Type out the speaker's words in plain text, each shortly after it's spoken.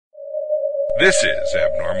This is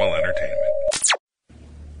Abnormal Entertainment.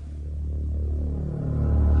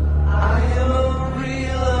 I am a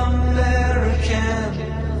real American,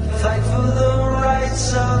 fight for the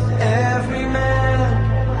rights of every man.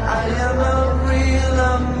 I am a real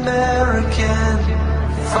American,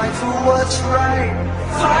 fight for what's right,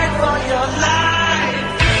 fight for your life.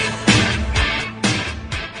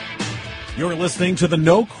 You're listening to the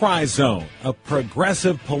No Cry Zone, a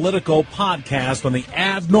progressive political podcast on the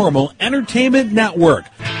Abnormal Entertainment Network.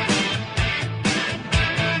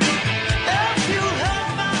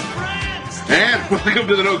 And welcome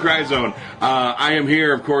to the No Cry Zone. I am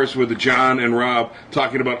here, of course, with John and Rob,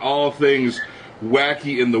 talking about all things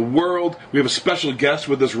wacky in the world. We have a special guest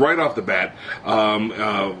with us right off the bat,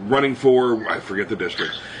 running for, I forget the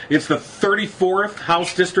district. It's the 34th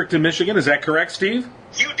House District in Michigan. Is that correct, Steve?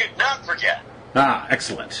 You did not forget. Ah,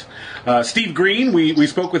 excellent. Steve Greene, we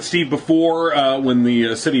spoke with Steve before when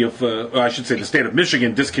the city of, I should say the state of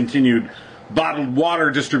Michigan discontinued bottled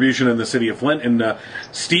water distribution in the city of Flint. And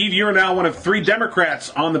Steve, you're now one of 3 Democrats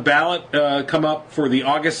on the ballot come up for the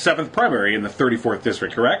August 7th primary in the 34th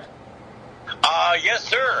district, correct? Yes,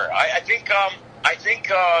 sir. I think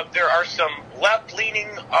there are some left-leaning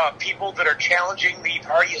people that are challenging the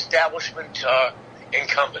party establishment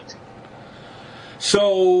incumbent.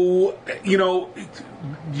 So, you know,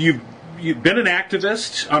 you've been an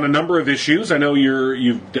activist on a number of issues. I know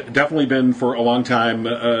you've definitely been for a long time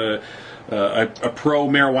a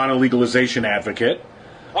pro-marijuana legalization advocate.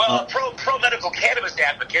 Well, pro-medical cannabis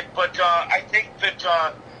advocate, but I think that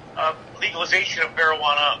legalization of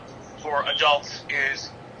marijuana for adults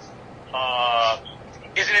is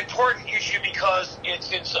an important issue because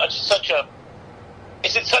it's in such a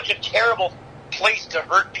terrible place to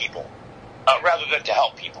hurt people rather than to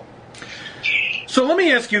help people. So let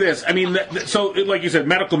me ask you this. I mean, so like you said,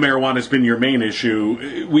 medical marijuana has been your main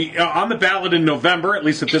issue. We on the ballot in November, at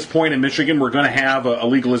least at this point in Michigan, we're going to have a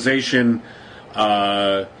legalization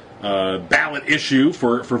ballot issue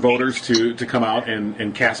for voters to come out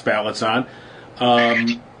and cast ballots on.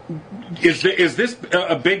 Is this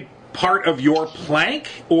a big part of your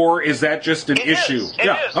plank, or is that just an issue? It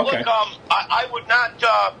is. Okay. Look, I would not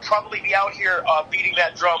probably be out here beating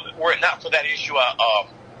that drum were it not for that issue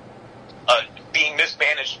being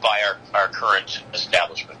mismanaged by our current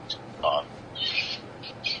establishment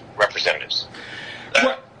representatives.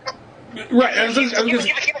 Right.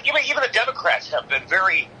 Even the Democrats have been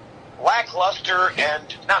very lackluster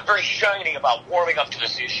and not very shiny about warming up to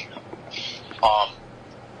this issue. I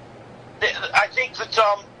think that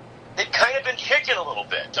they've kind of been chicken a little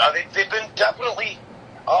bit. They've been definitely,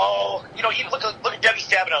 you look at Debbie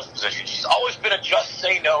Stabenow's position. She's always been a just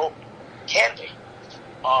say no candidate.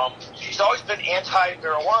 She's always been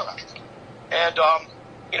anti-marijuana. And,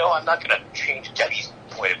 I'm not going to change Debbie's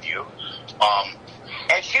point of view.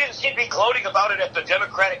 And she didn't seem to be gloating about it at the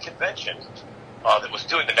Democratic convention that was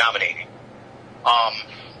doing the nominating.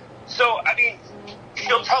 So, I mean,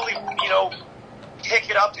 she'll probably,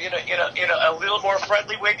 take it up in a little more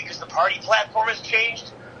friendly way because the party platform has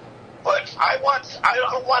changed. But I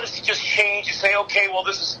don't want us to just change and say, okay, well,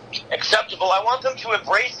 this is acceptable. I want them to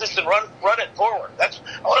embrace this and run it forward. I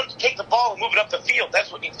want them to take the ball and move it up the field.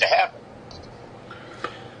 That's what needs to happen.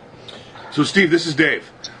 So, Steve, this is Dave.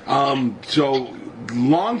 So,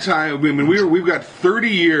 long time. I mean, we've got 30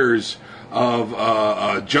 years of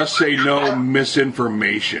just say no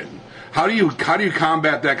misinformation. How do you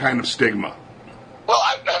combat that kind of stigma? Well,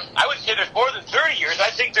 I would say there's more than 30 years.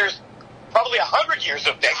 I think there's probably 100 years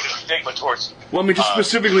of negative stigma towards. Well, I mean, just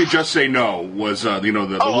specifically, just say no was the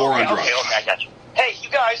war on drugs. Okay, I got you. Hey, you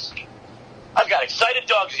guys, I've got excited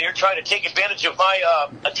dogs here trying to take advantage of my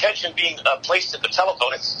attention being placed at the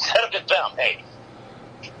telephone instead of at them. Hey.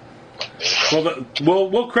 Well,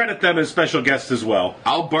 we'll credit them as special guests as well.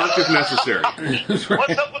 I'll bark if necessary. What's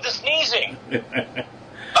up with the sneezing?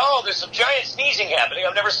 Oh, there's some giant sneezing happening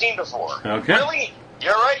I've never seen before. Okay. Really?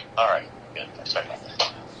 You're right? All right. Good. Sorry about that.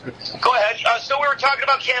 Go ahead. So we were talking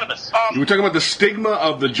about cannabis. We were talking about the stigma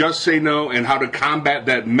of the just say no and how to combat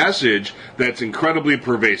that message that's incredibly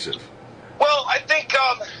pervasive. Well, I think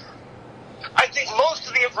most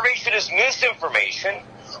of the information is misinformation,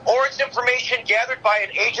 or it's information gathered by an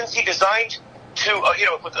agency designed to,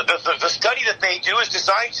 the study that they do is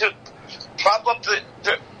designed to prop up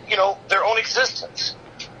their own existence.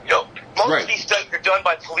 Most of these studies are done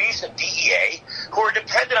by police and DEA who are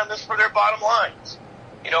dependent on this for their bottom lines.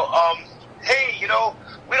 Hey,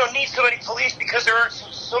 we don't need so many police because there aren't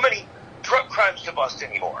so many drug crimes to bust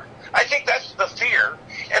anymore. I think that's the fear.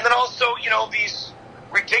 And then also, these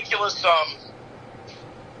ridiculous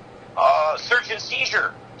search and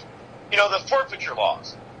seizure, the forfeiture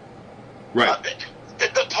laws. Right.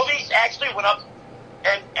 The police actually went up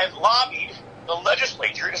and lobbied the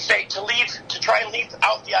legislature to try and leave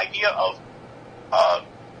out the idea of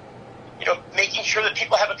making sure that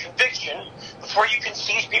people have a conviction before you can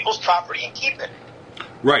seize people's property and keep it.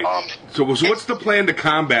 Right. So what's the plan to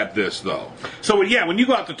combat this, though? So, yeah, when you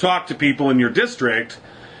go out to talk to people in your district,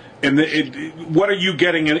 what are you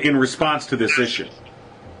getting in response to this issue?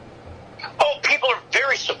 Oh, people are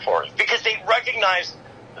very supportive because they recognize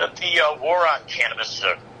that the war on cannabis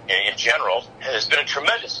in general has been a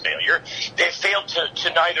tremendous failure. They've failed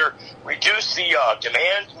to neither reduce the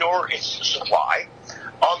demand nor its supply.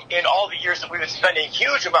 In all the years that we've been spending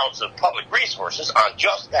huge amounts of public resources on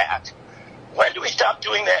just that, when do we stop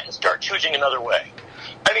doing that and start choosing another way?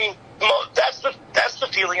 I mean, that's the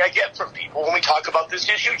feeling I get from people when we talk about this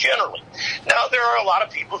issue generally. Now, there are a lot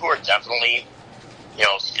of people who are definitely,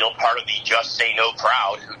 still part of the just say no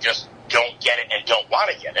crowd who just don't get it and don't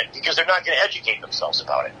want to get it because they're not going to educate themselves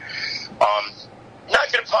about it.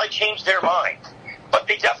 Not going to probably change their mind, but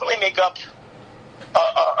they definitely make up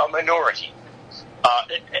a minority.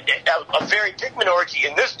 A very big minority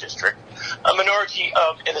in this district, a minority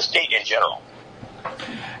in the state in general.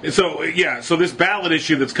 So this ballot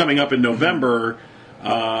issue that's coming up in November,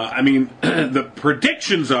 the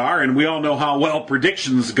predictions are, and we all know how well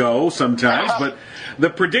predictions go sometimes, but the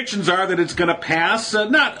predictions are that it's going to pass,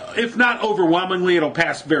 if not overwhelmingly, it'll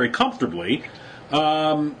pass very comfortably.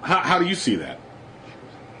 How do you see that?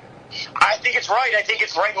 I think it's right. I think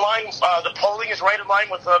it's right in line. The polling is right in line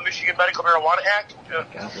with the Michigan Medical Marijuana Act.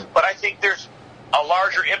 But I think there's a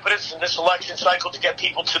larger impetus in this election cycle to get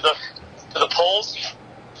people to the polls.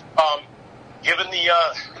 Given the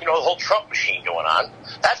the whole Trump machine going on,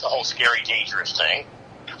 that's a whole scary, dangerous thing.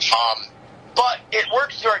 But it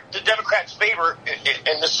works to the Democrats' favor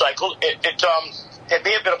in this cycle. It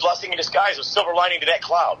may have been a blessing in disguise, a silver lining to that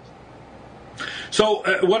cloud. So,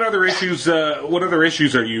 what other issues? What other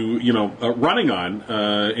issues are you running on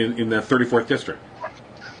in the 34th district?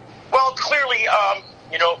 Well, clearly,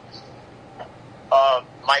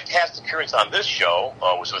 my past appearance on this show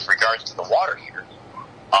was with regards to the water heater,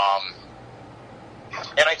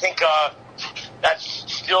 and I think that's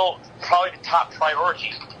still probably the top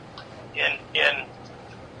priority in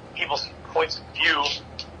people's points of view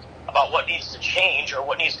about what needs to change or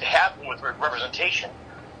what needs to happen with representation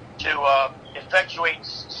to effectuate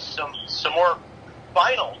some more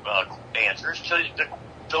final answers to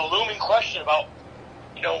the looming question about,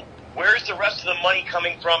 where's the rest of the money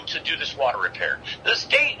coming from to do this water repair? The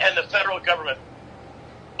state and the federal government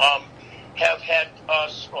have had,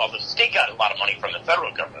 the state got a lot of money from the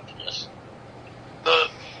federal government for this. The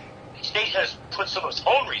state has put some of its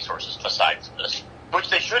own resources aside for this, which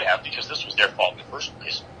they should have because this was their fault in the first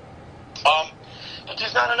place. But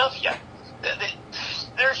there's not enough yet.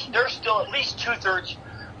 There's still at least 2/3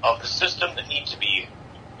 of the system that need to be,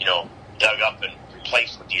 dug up and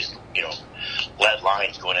replaced with these, lead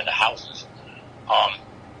lines going into houses.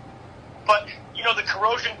 But the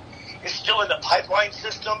corrosion is still in the pipeline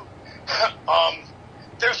system.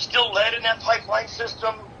 There's still lead in that pipeline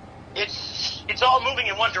system. It's all moving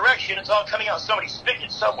in one direction. It's all coming out somebody's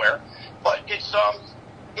spigot somewhere. But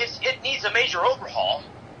it needs a major overhaul.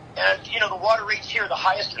 And the water rates here are the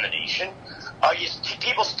highest in the nation.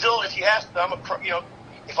 People still, if you ask them,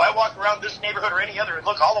 if I walk around this neighborhood or any other, and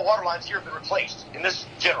look, all the water lines here have been replaced in this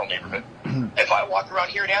general neighborhood. If I walk around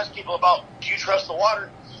here and ask people about, do you trust the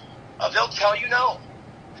water? They'll tell you no.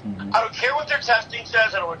 I don't care what their testing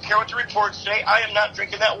says. I don't care what the reports say. I am not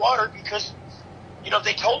drinking that water because,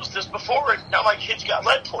 they told us this before, and now my kids got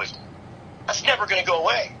lead poisoning. That's never going to go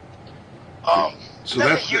away. So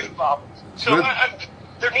that's a huge problem. So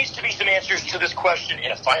there needs to be some answers to this question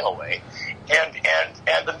in a final way, and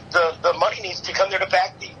the money needs to come there to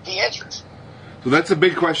back the answers. So that's a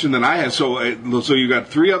big question that I have. So you got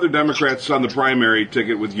 3 other Democrats on the primary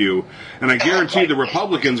ticket with you, and I guarantee the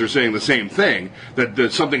Republicans are saying the same thing,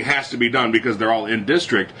 that something has to be done because they're all in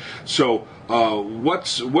district. So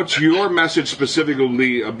what's your message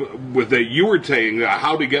specifically with that you were saying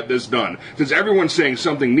how to get this done? Since everyone's saying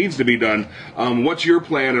something needs to be done, what's your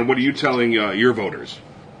plan and what are you telling your voters?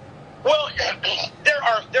 Well,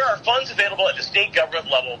 there are funds available at the state government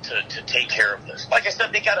level to take care of this. Like I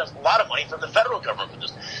said, they got a lot of money from the federal government for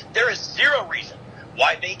this. There is zero reason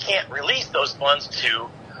why they can't release those funds to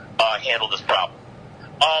handle this problem.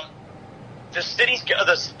 The city's got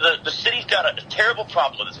a terrible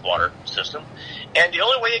problem with its water system, and the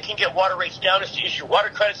only way it can get water rates down is to issue water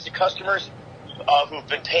credits to customers who've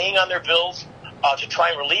been paying on their bills to try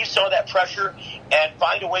and relieve some of that pressure and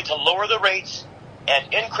find a way to lower the rates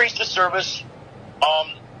and increase the service.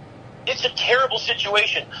 it's a terrible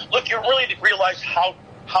situation. Look, you really realize how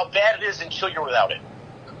bad it is until you're without it.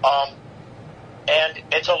 And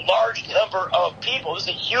it's a large number of people. There's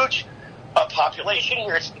a huge population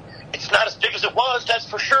here. It's not as big as it was, that's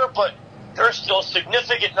for sure, but there's still a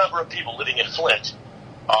significant number of people living in Flint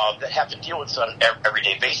that have to deal with this on an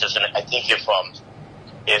everyday basis. And I think if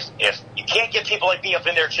you can't get people like me up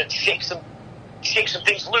in there to shake some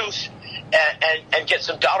things loose and get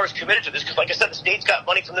some dollars committed to this, because like I said, the state's got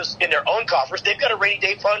money from this in their own coffers. They've got a rainy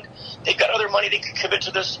day fund. They've got other money they can commit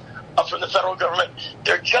to this from the federal government.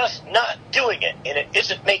 They're just not doing it, and it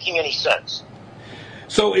isn't making any sense.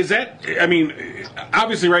 So is that, I mean,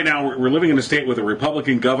 obviously right now we're living in a state with a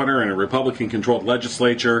Republican governor and a Republican-controlled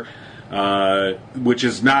legislature, which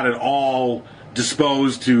is not at all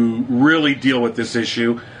disposed to really deal with this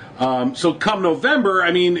issue. So come November,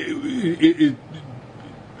 I mean, and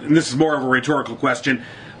this is more of a rhetorical question,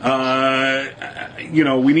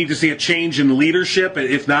 we need to see a change in leadership,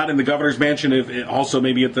 if not in the governor's mansion, if also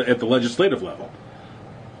maybe at the legislative level.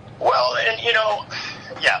 Well, and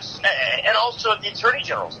yes, and also at the Attorney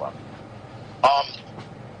General's level.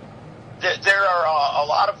 There are a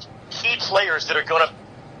lot of key players that are going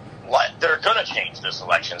to change this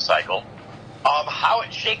election cycle. How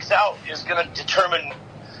it shakes out is going to determine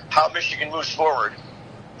how Michigan moves forward.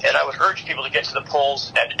 And I would urge people to get to the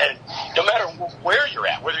polls, and no matter where you're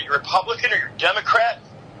at, whether you're Republican or you're Democrat,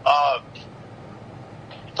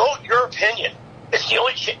 vote your opinion. It's the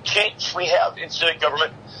only chance we have in civic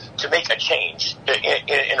government to make a change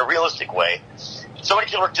in a realistic way. So many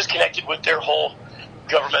people are disconnected with their whole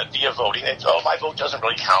government via voting. They say, my vote doesn't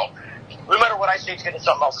really count. No matter what I say, something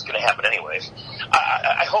else is going to happen anyways.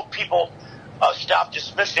 I hope people stop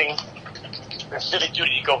dismissing their civic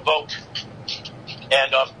duty to go vote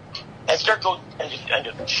and start going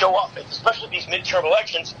and show up, especially these midterm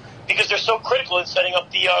elections, because they're so critical in setting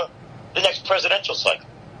up the next presidential cycle.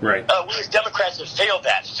 Right. We as Democrats have failed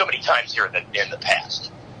that so many times here in the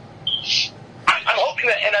past. I'm hoping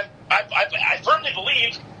that, and I firmly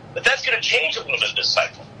believe that that's going to change a little bit this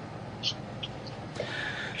cycle.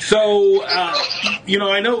 So,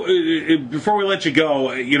 I know before we let you go,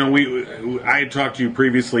 I had talked to you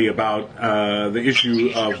previously about the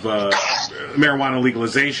issue of marijuana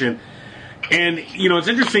legalization. And, it's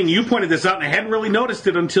interesting, you pointed this out, and I hadn't really noticed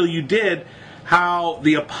it until you did, how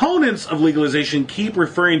the opponents of legalization keep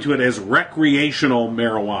referring to it as recreational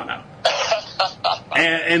marijuana.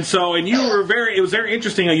 And you were it was very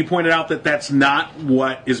interesting how you pointed out that that's not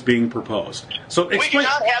what is being proposed. So we do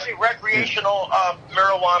not have a recreational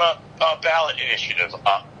marijuana ballot initiative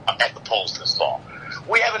at the polls this fall.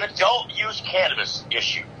 We have an adult use cannabis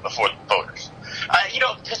issue before the voters.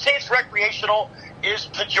 To say it's recreational is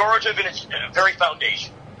pejorative in its very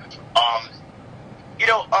foundation.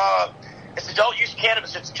 It's adult use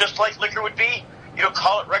cannabis. It's just like liquor would be. You don't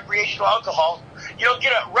call it recreational alcohol. You don't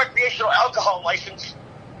get a recreational alcohol license,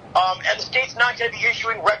 and the state's not going to be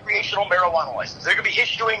issuing recreational marijuana licenses. They're going to be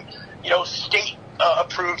issuing,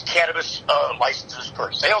 state-approved cannabis licenses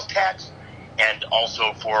for sales tax and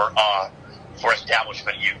also for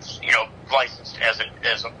establishment use. Licensed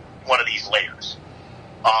as one of these layers.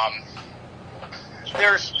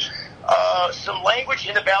 There's some language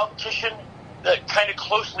in the ballot petition that kind of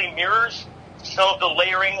closely mirrors some of the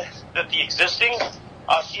layering that the existing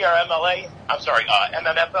MMFLA.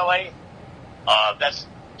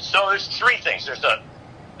 So there's three things. There's the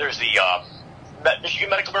Michigan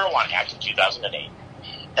Medical Marijuana Act of 2008,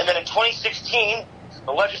 and then in 2016,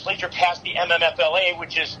 the legislature passed the MMFLA,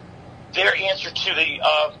 which is their answer to the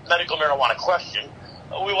medical marijuana question.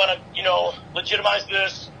 We want to, legitimize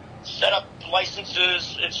this, set up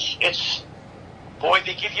licenses. It's boy,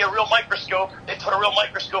 they give you a real microscope. They put a real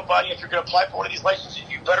microscope on you if you're going to apply for one of these licenses.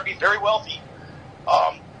 You better be very wealthy.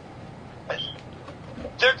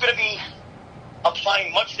 They're going to be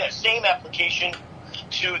applying much of that same application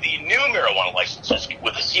to the new marijuana licenses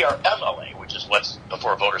with the CRMLA, which is what's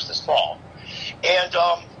before voters this fall. And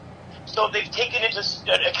so they've taken into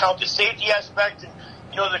account the safety aspect and,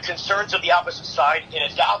 the concerns of the opposite side in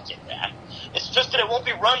adopting that. It's just that it won't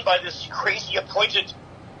be run by this crazy appointed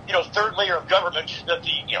third layer of government that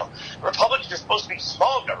the Republicans are supposed to be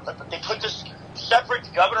small government, but they put this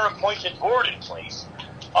separate governor-appointed board in place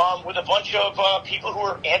with a bunch of people who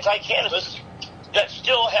are anti-cannabis that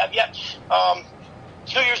still have yet,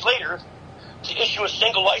 2 years later, to issue a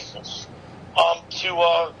single license to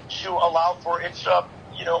allow for its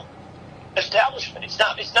establishment. It's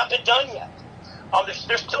not been done yet.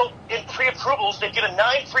 They're still in pre-approvals. They've given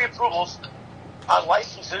 9 pre-approvals on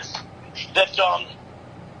licenses that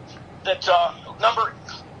number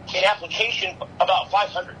in application about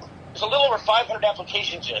 500. There's a little over 500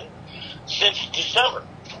 applications in, since December.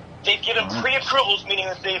 They've given pre-approvals, meaning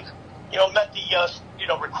that they've, met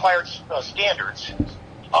the, required standards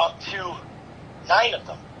to 9 of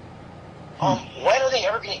them. When are they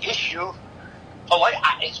ever going to issue a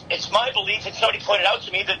license? It's my belief, and somebody pointed out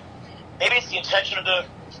to me that maybe it's the intention of the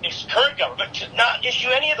current government to not issue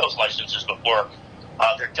any of those licenses before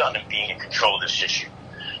they're done and being in control of this issue.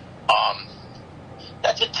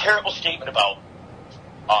 That's a terrible statement about.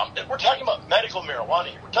 We're talking about medical marijuana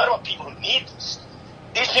here. We're talking about people who need this.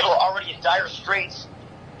 These people are already in dire straits.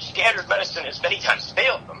 Standard medicine has many times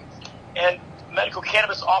failed them, and medical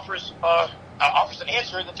cannabis offers an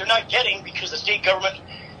answer that they're not getting because the state government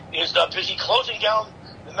is busy closing down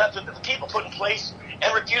the method that the people put in place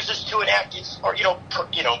and refuses to enact its, or in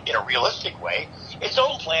a realistic way, its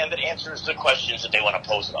own plan that answers the questions that they want to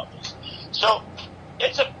pose about this. So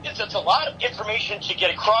it's a lot of information to get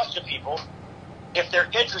across to people if they're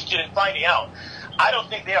interested in finding out. I don't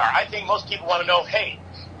think they are. I think most people want to know, hey,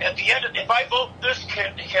 at the end, if I vote this,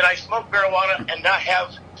 can I smoke marijuana and not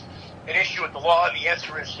have an issue with the law? And the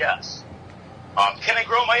answer is yes. Can I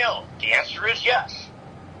grow my own? The answer is yes.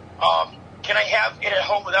 Can I have it at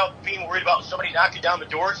home without being worried about somebody knocking down the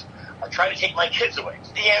doors or trying to take my kids away?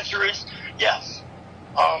 The answer is yes.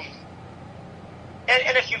 And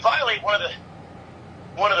if you violate one of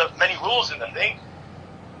the many rules in the thing,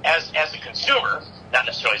 as a consumer, not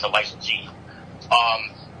necessarily as a licensee,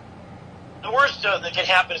 the worst that can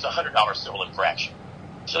happen is a $100 civil infraction.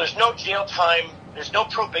 So there's no jail time, there's no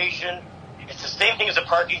probation. It's the same thing as a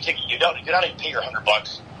parking ticket. You don't even pay your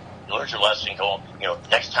 $100. You learn your lesson. Go,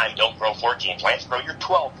 next time don't grow 14 plants, grow your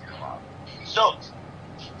 12. So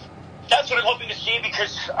that's what I'm hoping to see,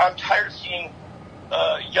 because I'm tired of seeing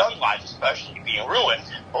young lives, especially, being ruined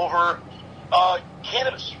over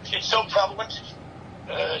cannabis use. It's so prevalent.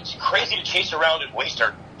 It's crazy to chase around and waste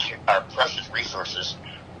our precious resources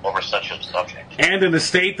over such a subject. And in a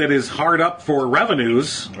state that is hard up for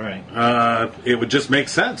revenues, right? It would just make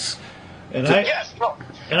sense. And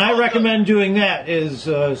I recommend doing that is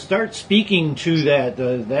start speaking to that.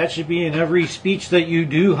 That should be in every speech that you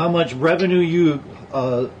do, how much revenue you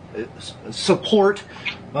support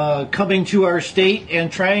coming to our state,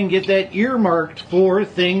 and try and get that earmarked for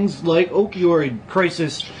things like opioid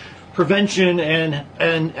crisis prevention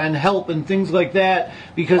and help and things like that,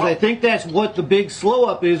 because I think that's what the big slow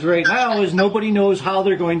up is right now, is nobody knows how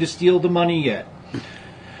they're going to steal the money yet.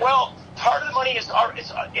 Well, part of the money is in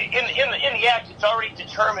the act. It's already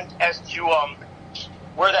determined as to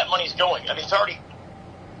where that money is going. I mean, it's already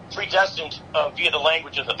predestined via the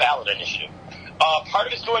language of the ballot initiative. Part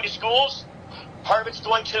of it's going to schools. Part of it's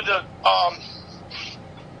going to the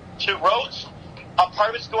to roads. Part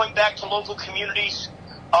of it's going back to local communities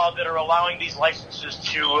that are allowing these licenses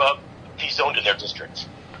to be zoned in their districts.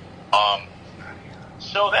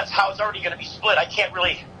 So that's how it's already going to be split. I can't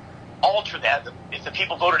really alter that. If the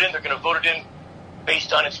people voted in, they're going to vote it in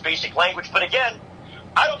based on its basic language. But again,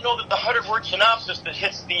 I don't know that the 100-word synopsis that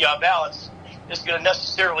hits the ballots is going to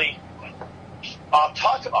necessarily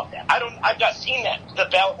talk about that. I've not seen the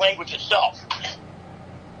ballot language itself.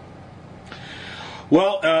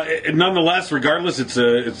 Well, nonetheless, regardless, it's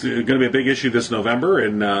going to be a big issue this November,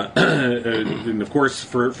 and of course,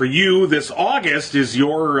 for you, this August is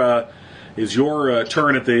your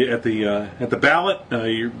turn at the ballot.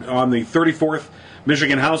 You're on the 34th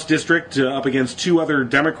Michigan House District up against 2 other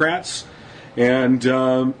Democrats, and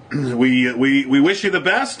we wish you the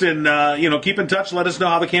best, and keep in touch. Let us know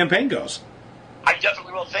how the campaign goes. I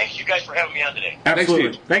definitely will. Thanks, you guys, for having me on today.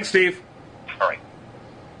 Absolutely. Thanks, Steve. All right.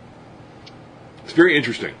 It's very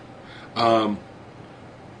interesting. I'm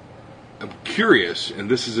curious, and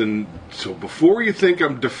this is so before you think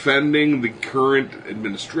I'm defending the current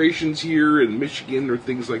administrations here in Michigan or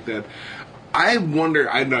things like that, I wonder,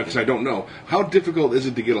 because I don't know, how difficult is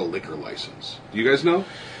it to get a liquor license? Do you guys know?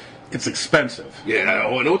 It's expensive. Yeah,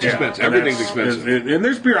 I know it's expensive. Everything's expensive. And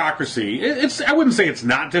there's bureaucracy. I wouldn't say it's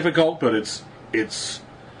not difficult, but it's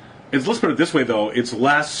let's put it this way, though, it's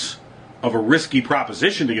less of a risky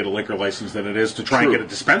proposition to get a liquor license than it is to try and get a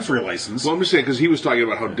dispensary license. Well, I'm just saying, because he was talking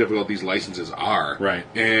about how difficult these licenses are. Right.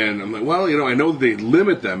 And I'm like, well, I know that they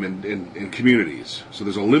limit them in communities. So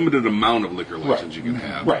there's a limited amount of liquor license you can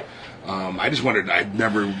have. Right. I just wondered, I'd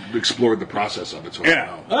never explored the process of it, so I don't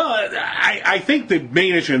know. Well, I think the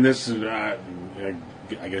main issue in this, I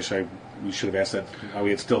guess we should have asked that how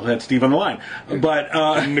we had still had Steve on the line. But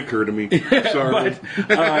it didn't occur to me. Sorry.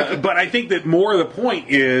 But I think that more of the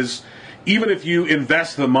point is, even if you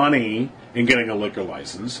invest the money in getting a liquor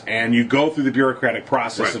license and you go through the bureaucratic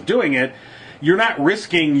process of doing it, you're not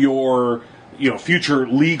risking your future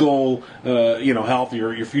legal, health,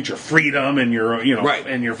 your future freedom, and your, Right.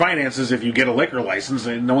 and your finances if you get a liquor license,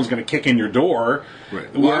 and no one's going to kick in your door.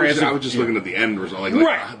 Right. Well, Whereas I was just looking at the end result, like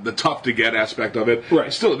Right. the tough to get aspect of it.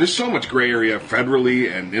 Right. Still, there's so much gray area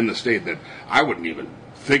federally and in the state that I wouldn't even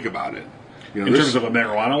think about it. in terms of a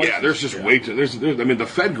marijuana license. Yeah, there's just way too. There's, I mean, the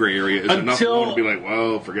Fed gray area is enough Until- to be like,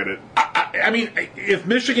 well, forget it. I mean, if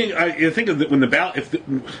Michigan, I think of when the ballot,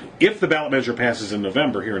 if the ballot measure passes in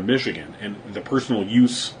November here in Michigan, and the personal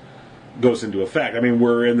use goes into effect, I mean,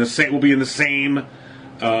 we'll be in the same,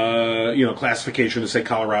 classification as say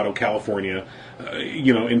Colorado, California,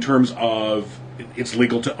 in terms of it's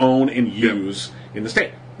legal to own and use in the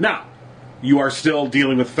state. Now, you are still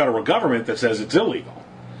dealing with the federal government that says it's illegal.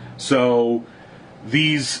 So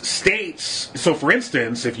these states, so for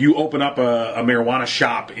instance, if you open up a marijuana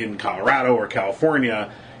shop in Colorado or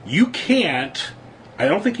California, you can't, I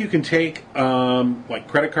don't think you can take like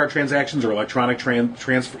credit card transactions or electronic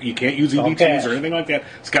transfer. You can't use All EBTs cash. or anything like that.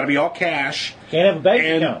 It's got to be all cash. Can't have a bank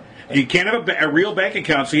And account. you can't have a real bank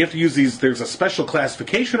account, so you have to use these. There's a special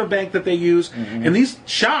classification of bank that they use. Mm-hmm. And these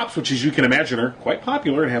shops, which as you can imagine are quite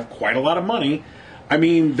popular and have quite a lot of money, I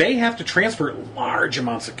mean, they have to transfer large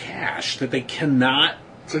amounts of cash that they cannot.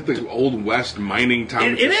 It's like the old West mining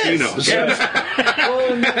town It casinos. is. Yes.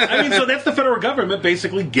 I mean, so that's the federal government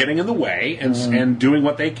basically getting in the way and doing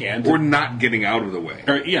what they can. Or not getting out of the way.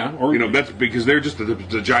 Or That's because they're just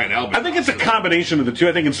the giant albatross. I think it's a combination of the two.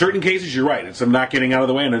 I think in certain cases you're right. It's them not getting out of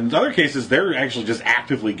the way, and in other cases they're actually just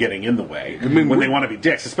actively getting in the way when they want to be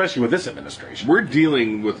dicks, especially with this administration. We're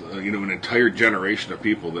dealing with an entire generation of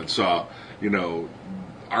people that saw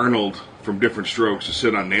Arnold from Different Strokes to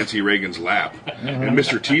sit on Nancy Reagan's lap, and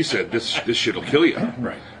Mr. T said, "This shit'll kill you."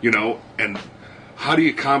 Right. And how do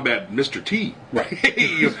you combat Mr. T? Right.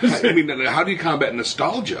 I mean, how do you combat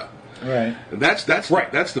nostalgia? Right. That's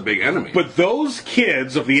Right. That's the big enemy. But those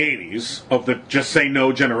kids of the 80s, of the just say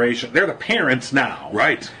no generation, they're the parents now.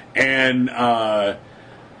 Right. And I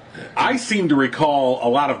seem to recall a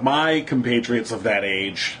lot of my compatriots of that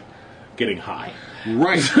age getting high.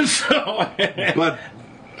 Right. So, But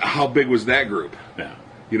how big was that group? yeah,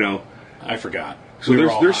 I forgot. So We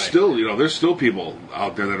were all there's high. still there's still people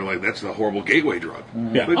out there that are like, that's the horrible gateway drug.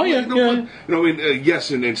 Yeah. But, Oh, yeah, yeah.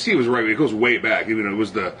 Yes, and Steve was right. It goes way back. It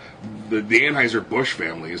was the Anheuser-Busch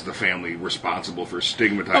family is the family responsible for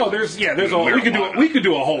stigmatizing. Oh, there's all we could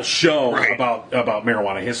do a whole show Right. about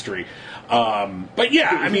marijuana history. But yeah,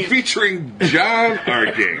 I mean, featuring John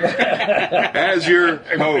Arking as your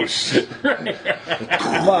host.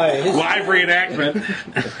 My live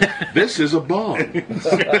reenactment. This is a bomb.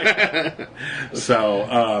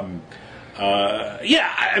 So,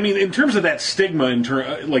 yeah, I mean, in terms of that stigma,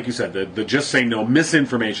 like you said, the just say no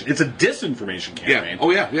misinformation. It's a disinformation campaign. Yeah.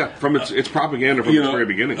 Oh yeah. From its propaganda from its very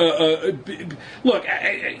beginning. Look,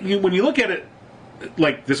 when you look at it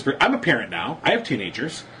like this, I'm a parent now. I have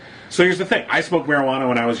teenagers. So here's the thing: I smoked marijuana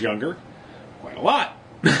when I was younger, quite a lot.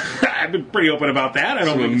 I've been pretty open about that. I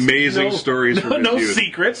don't Some amazing stories from no his youth.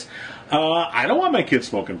 secrets. I don't want my kids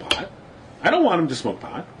smoking pot. I don't want them to smoke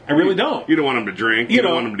pot. I really don't. You don't want them to drink. You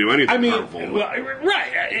don't want them to do anything harmful. Well,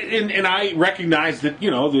 right, and I recognize that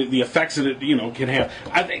the effects that it can have.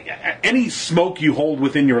 I think any smoke you hold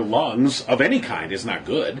within your lungs of any kind is not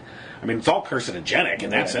good. I mean, it's all carcinogenic in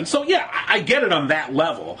that sense. So yeah, I get it on that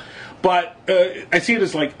level. But I see it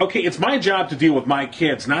as like, okay, it's my job to deal with my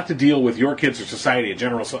kids, not to deal with your kids or society in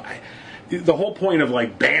general. So the whole point of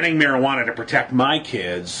like banning marijuana to protect my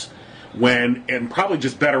kids, and probably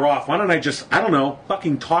just better off, why don't I just, I don't know,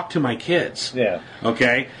 fucking talk to my kids? Yeah.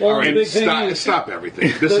 Okay? Well, All right, the big thing stop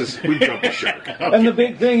everything. We jumped the shark. And the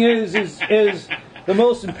big thing is the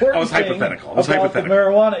most important I was thing hypothetical. I was about the hypothetical.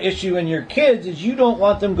 marijuana issue in your kids is you don't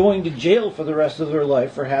want them going to jail for the rest of their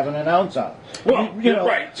life for having an ounce on it. Well,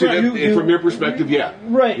 right. So and from your perspective, yeah.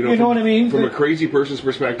 Right, you know what I mean? From a crazy person's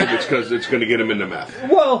perspective, it's because it's going to get them into meth.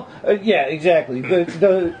 Well, yeah, exactly.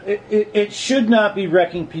 It should not be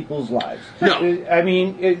wrecking people's lives. No. I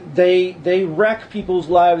mean, they wreck people's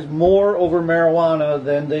lives more over marijuana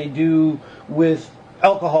than they do with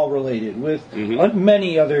alcohol related, with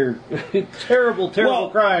many other terrible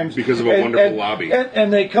crimes. Because of a wonderful lobby.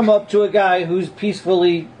 And they come up to a guy who's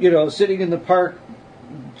peacefully, sitting in the park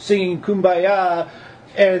singing Kumbaya,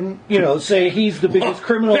 and say he's the biggest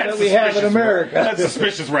criminal that we have in America. That's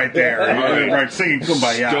suspicious right there. Right, singing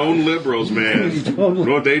Kumbaya. Stone liberals, man. You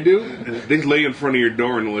know what they do? They lay in front of your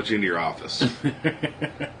door and let you into your office.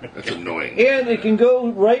 That's annoying. And it can go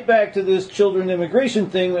right back to this children immigration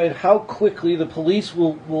thing, and how quickly the police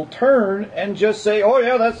will turn and just say, oh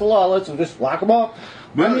yeah, that's the law, let's just lock them up.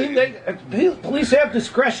 Well, I mean, police have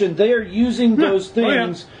discretion. They are using those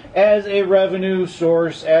things as a revenue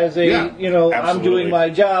source, as a, I'm absolutely. doing my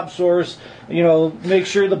job source, make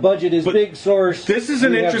sure the budget is big source. This is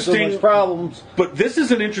an We have interesting so much problems. But this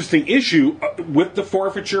is an interesting issue with the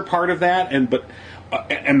forfeiture part of that,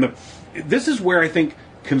 this is where I think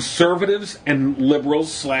conservatives and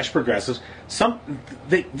liberals / progressives,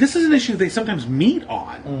 this is an issue they sometimes meet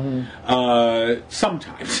on.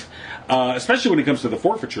 Sometimes, especially when it comes to the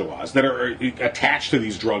forfeiture laws that are attached to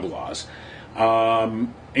these drug laws.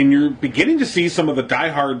 And you're beginning to see some of the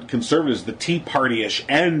diehard conservatives, the Tea Party-ish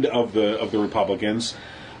end of the Republicans,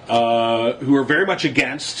 who are very much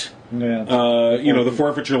against the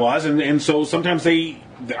forfeiture laws, and so sometimes they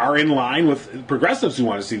are in line with progressives who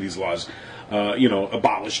want to see these laws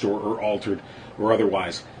abolished or altered or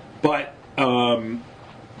otherwise. But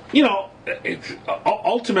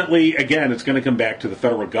ultimately, again, it's going to come back to the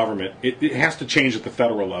federal government. It has to change at the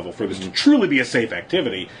federal level for this to truly be a safe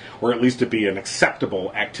activity, or at least to be an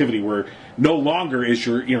acceptable activity where no longer is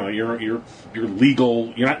you're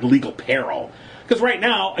legal. You're not in legal peril. Because right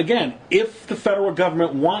now, again, if the federal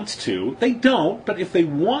government wants to, they don't. But if they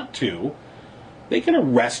want to, they can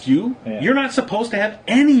arrest you. Yeah. You're not supposed to have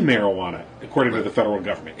any marijuana, according to the federal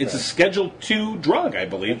government. It's a Schedule II drug, I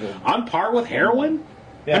believe, on par with heroin.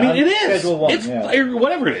 Yeah, I mean, it is. Schedule 1, it's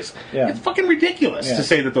whatever it is. Yeah. It's fucking ridiculous to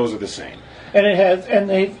say that those are the same. And it has,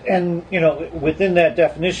 within that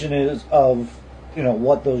definition is of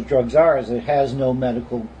what those drugs are, is it has no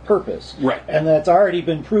medical purpose. Right. And that's already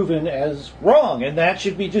been proven as wrong, and that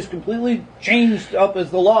should be just completely changed up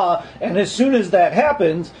as the law. And as soon as that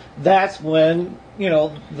happens, that's when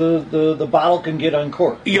the bottle can get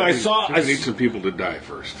uncorked. I need some people to die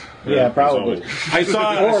first. Yeah, probably. I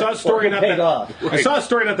saw a story not that I saw a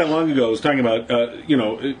story not that long ago. It was talking about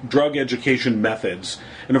drug education methods,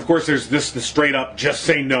 and of course there's the straight up just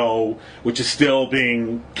say no, which is still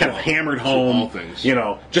being kind of hammered home. All things.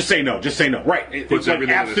 Just say no, just say no. Right? It's like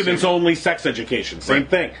abstinence only sex education, same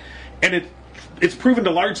thing, and it's proven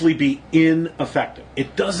to largely be ineffective.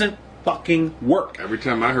 It doesn't fucking work. Every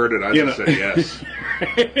time I heard it, I just said yes.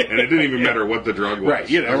 And it didn't even matter what the drug was.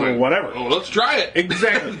 Right, or whatever. Oh, let's try it.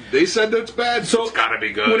 Exactly. They said that's bad, so it's got to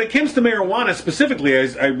be good. When it comes to marijuana specifically,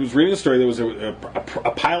 I was reading a story. There was a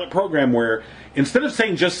pilot program where instead of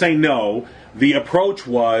saying just say no, the approach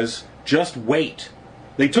was just wait.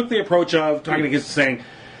 They took the approach of talking against saying,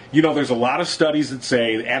 there's a lot of studies that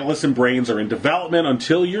say adolescent brains are in development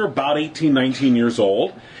until you're about 18, 19 years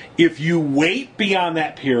old. If you wait beyond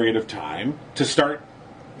that period of time to start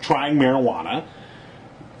trying marijuana,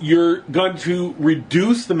 you're going to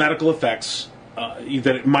reduce the medical effects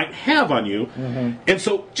that it might have on you. Mm-hmm. And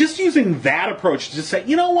so just using that approach to just say,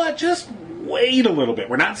 just wait a little bit.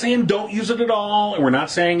 We're not saying don't use it at all, and we're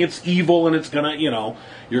not saying it's evil and it's going to,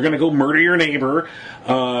 you're going to go murder your neighbor.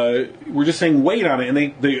 We're just saying wait on it. And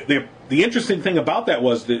the interesting thing about that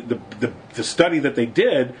was the study that they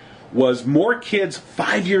did was more kids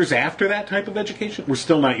 5 years after that type of education were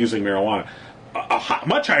still not using marijuana. A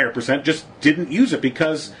much higher percent just didn't use it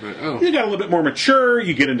because you got a little bit more mature.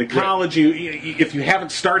 You get into college. If you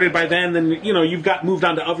haven't started by then you've got moved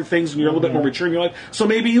on to other things and you're a little bit more mature in your life. So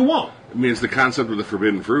maybe you won't. I mean, it's the concept of the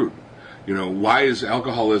forbidden fruit. Why is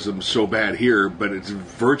alcoholism so bad here, but it's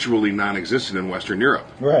virtually non-existent in Western Europe?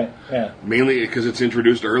 Right, yeah. Mainly because it's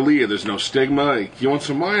introduced early, there's no stigma. You want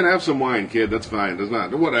some wine? Have some wine, kid. That's fine. Does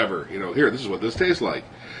not. Whatever. Here, this is what this tastes like.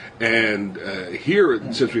 And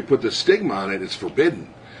here, since we put the stigma on it, it's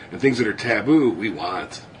forbidden. And things that are taboo, we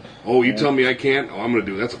want. Oh, you tell me I can't? Oh, I'm going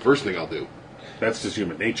to do it. That's the first thing I'll do. That's just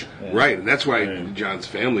human nature. Yeah. Right, and that's why John's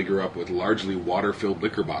family grew up with largely water-filled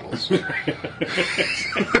liquor bottles.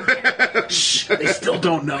 Shh, they still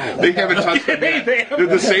don't know. They haven't touched them yet. They're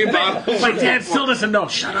the same bottles. My dad still doesn't know.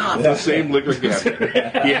 Shut up. The same liquor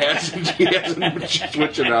cabinet. He hasn't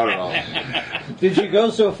switched it out at all. Did you go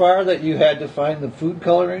so far that you had to find the food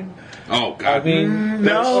coloring? Oh God! I mean,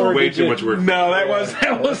 that's way too much work. No, that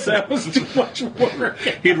was too much work.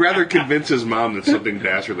 He'd rather convince his mom that something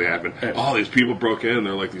dastardly happened. All these people broke in.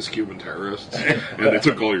 They're like these Cuban terrorists, and they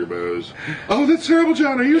took all your booze. Oh, that's terrible,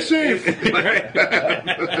 John. Are you safe?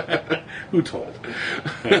 Who told?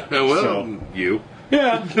 You.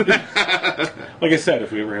 Yeah. Like I said,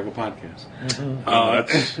 if we ever have a podcast,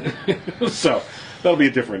 so. That'll be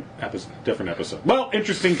a different episode. Well,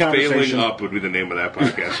 interesting conversation. Failing Up would be the name of that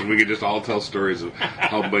podcast, and we could just all tell stories of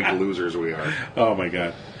how big losers we are. Oh my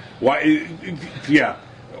God! Why? Yeah,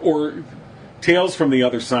 or Tales from the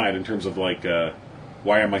Other Side in terms of like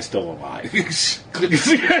why am I still alive? Because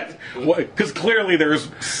clearly there's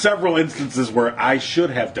several instances where I should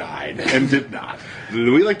have died and did not.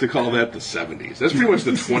 We like to call that the 70s. That's pretty much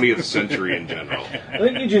the 20th century in general. I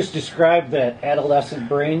think you just described that adolescent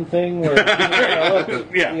brain thing. Where,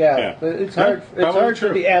 Yeah. It's hard. It's hard for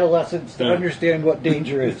the adolescents to understand what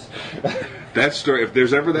danger is. That story, if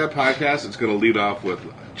there's ever that podcast, it's going to lead off with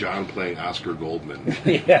John playing Oscar Goldman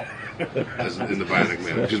Yeah. as in The Bionic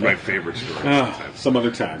Man, which is my favorit story. Some other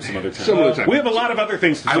time. Some other time. We have a lot of other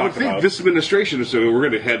things to talk I about. would think this administration, so we're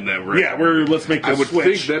going to head in that direction. Yeah, let's make the I would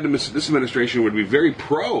switch. think that this administration would be very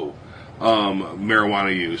pro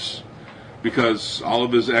marijuana use because all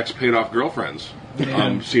of his ex-paid-off girlfriends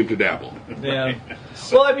seem to dabble. Yeah.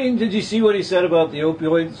 Well, I mean, did you see what he said about the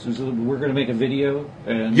opioids? We're going to make a video,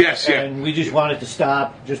 and Yes, yeah. and we just want it to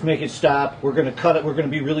stop. Just make it stop. We're going to cut it. We're going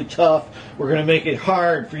to be really tough. We're going to make it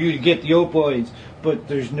hard for you to get the opioids. But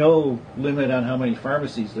there's no limit on how many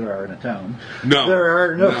pharmacies there are in a town. No,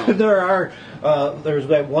 There are. There's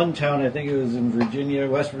that one town, I think it was in Virginia,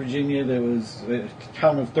 West Virginia, that was a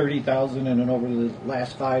town of 30,000, and then over the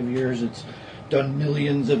last 5 years, it's done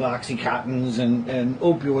millions of Oxycontins and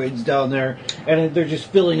opioids down there, and they're just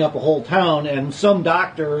filling up a whole town, and some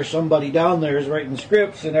doctor or somebody down there is writing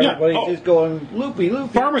scripts, and everybody's just going loopy.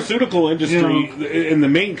 Pharmaceutical industry and the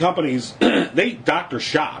main companies, they doctor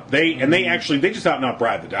shop. They just out and out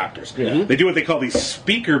bribe the doctors. Yeah. They do what they call these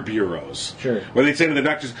speaker bureaus. Sure. Where they say to the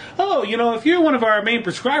doctors, if you're one of our main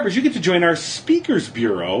prescribers, you get to join our speakers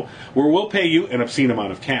bureau, where we'll pay you an obscene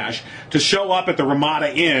amount of cash to show up at the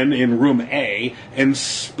Ramada Inn in room A and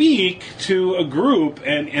speak to a group,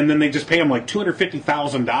 and then they just pay them like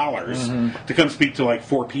 $250,000 to come speak to like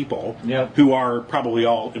 4 people who are probably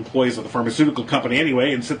all employees of the pharmaceutical company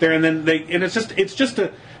anyway, and sit there, and then it's just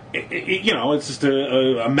a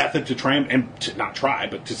method to try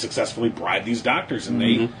but to successfully bribe these doctors, and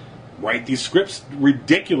they write these scripts,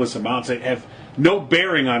 ridiculous amounts that have no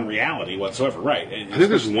bearing on reality whatsoever. Right? I think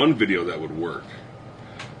there's one video that would work.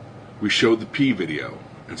 We showed the pee video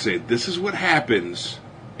and say, this is what happens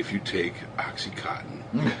if you take Oxycontin.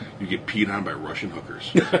 You get peed on by Russian hookers.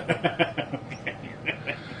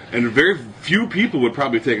 And very few people would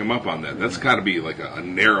probably take him up on that. That's got to be like a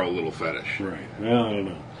narrow little fetish. Right. Well, I don't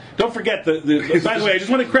know. Don't forget, by the way, I just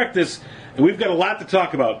want to correct this, and we've got a lot to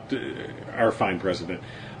talk about our fine president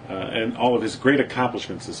and all of his great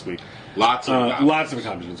accomplishments this week. Lots of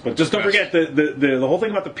accomplishments. But just don't forget, the whole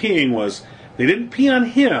thing about the peeing was they didn't pee on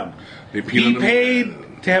him. He paid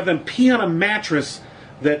to have them pee on a mattress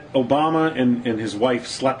that Obama and his wife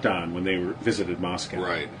slept on when they visited Moscow.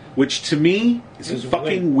 Right. Which, to me, is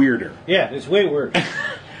fucking weirder. Yeah, it's way weird.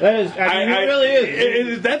 That is, it really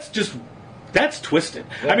is. That's twisted.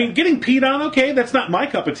 Yeah. I mean, getting peed on, okay, that's not my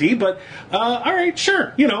cup of tea, but all right,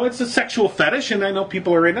 sure. It's a sexual fetish, and I know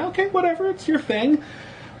people are in, okay, whatever, it's your thing.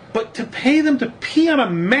 But to pay them to pee on a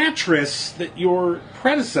mattress that your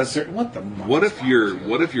predecessor, what if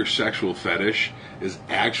your sexual fetish is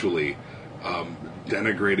actually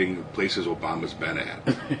denigrating places Obama's been at?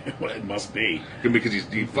 Well, it must be. Because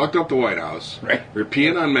he fucked up the White House. Right. They're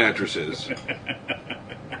peeing on mattresses.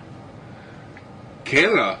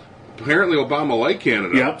 Canada, apparently Obama liked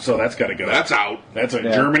Canada. Yep, so that's got to go. That's out. That's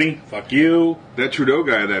Germany. Fuck you. That Trudeau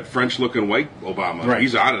guy, that French-looking white Obama, right.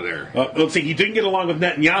 He's out of there. Let's see, he didn't get along with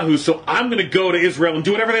Netanyahu, so I'm going to go to Israel and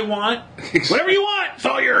do whatever they want. Whatever you want, it's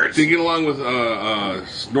all yours. Didn't get along with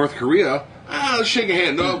North Korea. Let's shake a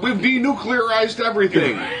hand. We've denuclearized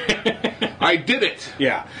everything. I did it.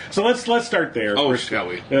 Yeah. So let's start there. Oh, shall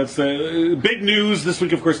we? That's the big news this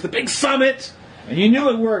week, of course, the big summit. And you knew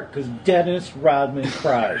it worked because Dennis Rodman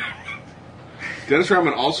cried. Dennis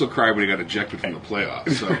Rodman also cried when he got ejected from the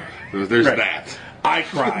playoffs. So there's that. I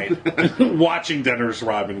cried watching Dennis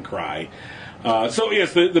Rodman cry. So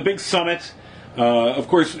yes, the big summit. Of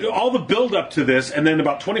course, all the build up to this, and then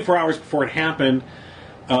about 24 hours before it happened,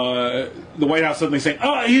 the White House suddenly saying,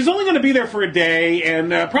 "Oh, he's only going to be there for a day,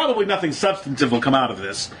 and probably nothing substantive will come out of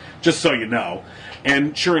this." Just so you know.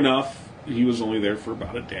 And sure enough, he was only there for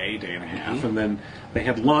about a day and a half, and then they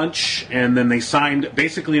had lunch, and then they signed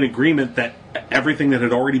basically an agreement that everything that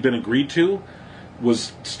had already been agreed to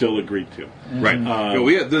was still agreed to. Right.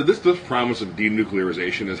 This promise of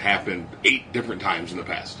denuclearization has happened 8 different times in the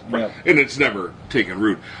past, right. And it's never taken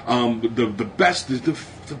root. The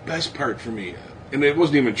best part for me, and it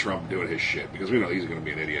wasn't even Trump doing his shit, because we know he's going to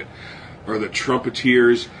be an idiot, are the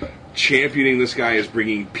Trumpeteers championing this guy as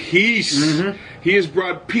bringing peace. Mm-hmm. He has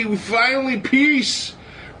brought peace. Finally, peace.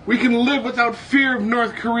 We can live without fear of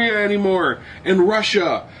North Korea anymore and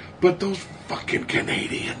Russia. But those fucking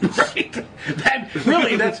Canadians. Right.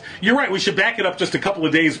 You're right. We should back it up just a couple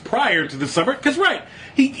of days prior to the summer. Because, right,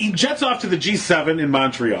 he jets off to the G7 in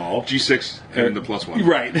Montreal. G6 and the +1.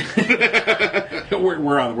 Right.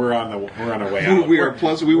 we're on our way out. We are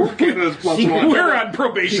plus. We were Canada's +1. We're on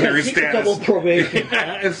probationary status. Double probation.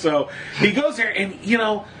 And so he goes there, and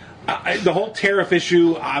the whole tariff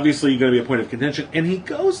issue obviously going to be a point of contention. And he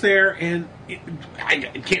goes there, and I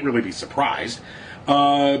can't really be surprised,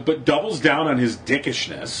 but doubles down on his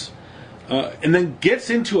dickishness. And then gets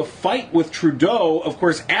into a fight with Trudeau, of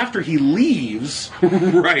course, after he leaves.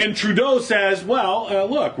 Right. And Trudeau says, well,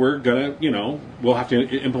 look, we're going to, we'll have to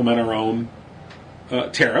implement our own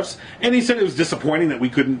tariffs. And he said it was disappointing that we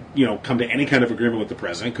couldn't, come to any kind of agreement with the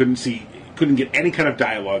president, couldn't get any kind of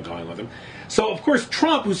dialogue going with him. So, of course,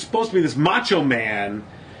 Trump, who's supposed to be this macho man,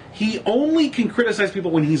 he only can criticize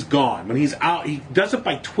people when he's gone. When he's out, he does it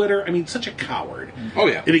by Twitter. I mean, such a coward. Oh,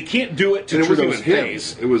 yeah. And he can't do it to And it Trudeau's wasn't even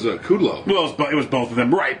face. him. It was Kudlow. Well, it was both of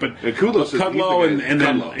them, right? But And Kudlow says Kudlow he's the guy. and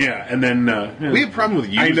then Kudlow. and then We have a problem with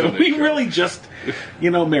you. I know we really just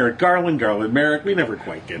Merrick Garland, Merrick. We never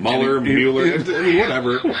quite get Mueller, Mueller, I mean,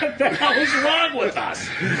 whatever. What the hell is wrong with us?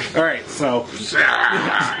 All right, so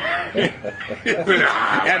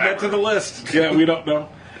add that to the list. Yeah, we don't know.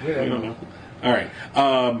 We don't know. All right.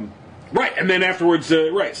 Right, and then afterwards,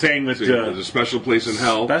 saying that There's a special place in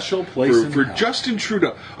hell. Special place in for hell. Justin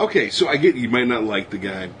Trudeau. Okay, so I get you might not like the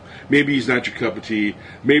guy. Maybe he's not your cup of tea.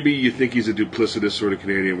 Maybe you think he's a duplicitous sort of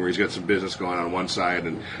Canadian where he's got some business going on one side,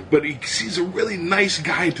 but he's a really nice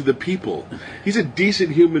guy to the people. He's a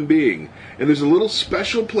decent human being, and there's a little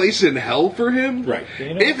special place in hell for him. Right.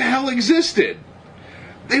 If hell existed,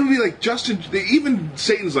 they would be like Justin. Even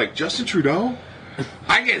Satan's like Justin Trudeau.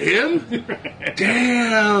 I get him.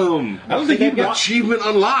 Damn! I don't think he got achievement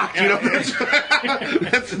unlocked.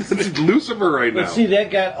 That's Lucifer right now. But see,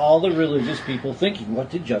 that got all the religious people thinking, what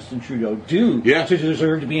did Justin Trudeau do Yeah. to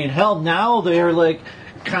deserve to be in hell? Now they're like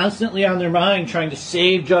constantly on their mind trying to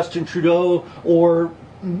save Justin Trudeau or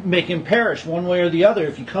make him perish one way or the other.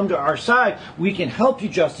 If you come to our side, we can help you,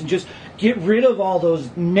 Justin. Just get rid of all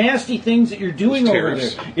those nasty things that you're doing Those over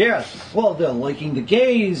terrorists. there. Yes. Well, the liking the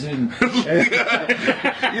gays and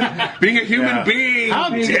Being a human being. How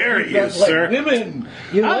dare you, like sir? women.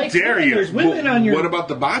 You How like dare women. you? There's women on your. What about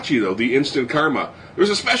the bocce, though? The instant karma.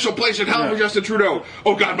 There's a special place in hell for Justin Trudeau.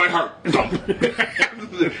 Oh, God, my heart.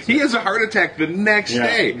 Thump. He has a heart attack the next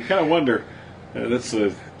day. You kind of wonder. That's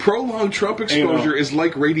a. Prolonged Trump exposure is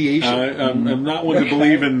like radiation. I'm not one to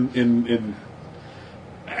believe in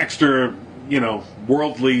extra,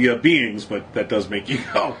 worldly beings, but that does make you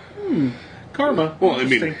go, karma. Well, I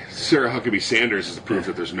mean, Interesting. Sarah Huckabee Sanders is the proof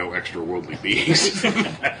that there's no extra worldly beings.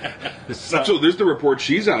 So there's the report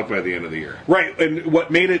she's out by the end of the year. Right, and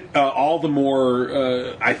what made it all the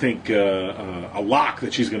more, I think, a lock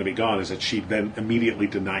that she's going to be gone is that she then immediately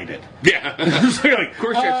denied it. Yeah. So you're like, Of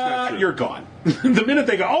course that's not true. You're gone. The minute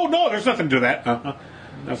they go, oh no, there's nothing to that.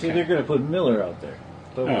 See, they're going to put Miller out there.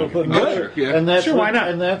 They'll Oh, put okay. Miller, Sure, yeah. and that's Sure, when, why not?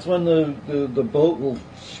 And that's when the boat will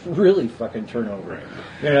really fucking turn over.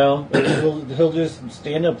 Right. He'll just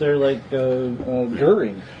stand up there like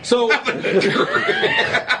Goering. So, might as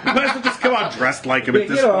well just come out dressed like him at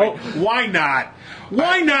this point. Why not?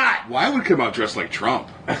 Why not? Well, I would come out dressed like Trump.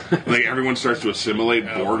 Like everyone starts to assimilate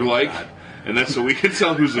Borg-like. God. And that's so we can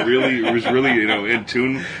tell who's really in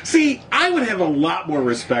tune. See, I would have a lot more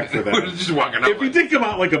respect for that. Just walking up If he like, did come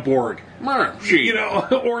out like a Borg, she,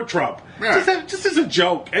 or Trump, Yeah. just as a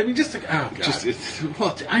joke. I mean, just like, oh god,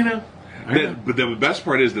 well, I know. but the best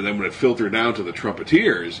part is that then when it filtered down to the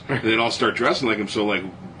Trumpeteers, they'd all start dressing like him. So like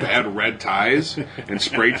bad red ties and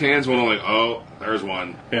spray tans. Well, they're like, oh, there's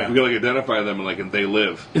one. Yeah. We can like identify them and they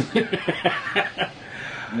live.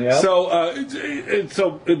 Yep.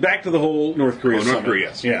 So back to the whole North Korea. Oh, North summit. Korea,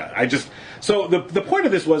 yes. Yeah, so the point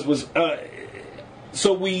of this was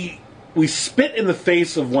so we spit in the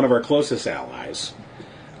face of one of our closest allies.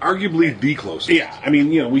 Arguably the closest. Yeah, I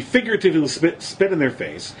mean, we figuratively spit in their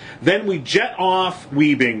face. Then we jet off,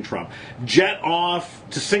 we being Trump, jet off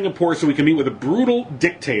to Singapore so we can meet with a brutal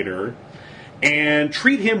dictator and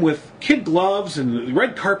treat him with kid gloves and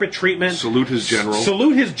red carpet treatment. Salute his generals.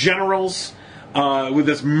 Salute his generals with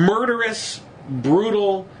this murderous,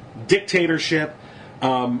 brutal dictatorship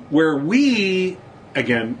where we,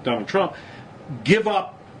 again, Donald Trump, give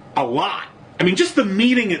up a lot. I mean, just the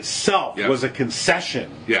meeting itself was a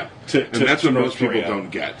concession. Yeah. To And that's what North most people Korea.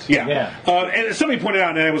 don't get. Yeah. And somebody pointed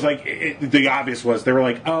out, and I was like, the obvious was, they were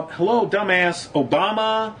like, hello, dumbass,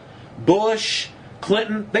 Obama, Bush,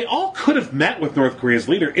 Clinton, they all could have met with North Korea's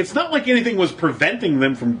leader. It's not like anything was preventing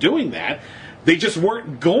them from doing that. They just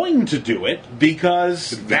weren't going to do it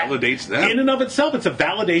because It validates them. in and of itself, it's a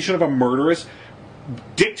validation of a murderous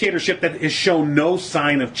dictatorship that has shown no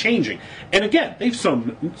sign of changing. And again, they've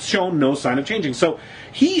shown no sign of changing. So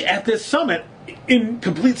he, at this summit, in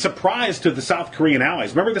complete surprise to the South Korean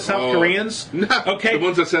allies. Remember the South Koreans? No. Okay, The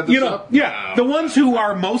ones that set this up? Yeah, the ones who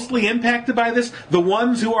are mostly impacted by this, the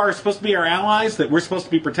ones who are supposed to be our allies that we're supposed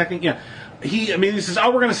to be protecting. Yeah, he says,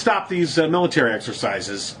 "Oh, we're going to stop these military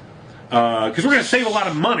exercises because we're going to save a lot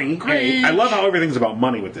of money." Great. I love how everything's about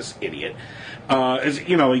money with this idiot. As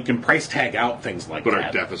you know, he can price tag out things like But that.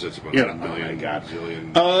 our deficit's about Yeah, a million, oh my God.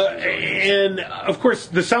 zillion. And of course,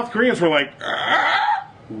 the South Koreans were like,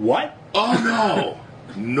 "What?" Oh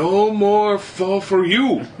no! No more fall for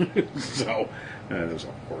you. So that was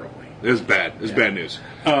horribly. It's bad. It's bad news.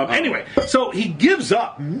 Anyway, so he gives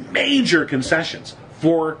up major concessions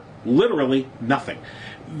for literally nothing.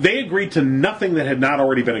 They agreed to nothing that had not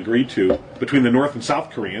already been agreed to between the North and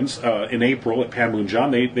South Koreans in April at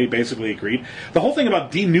Panmunjom. They basically agreed. The whole thing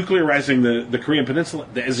about denuclearizing the Korean Peninsula,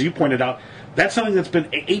 as you pointed out, that's something that's been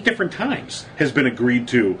 8 different times has been agreed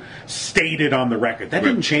to, stated on the record. That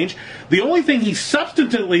didn't change. The only thing he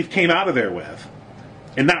substantively came out of there with,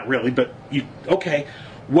 and not really, but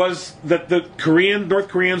was that the North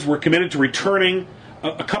Koreans were committed to returning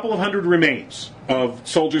a couple of hundred remains of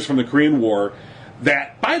soldiers from the Korean War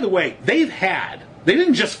that, by the way, they've had. They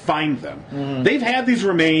didn't just find them. They've had these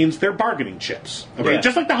remains. They're bargaining chips. Okay? Yeah.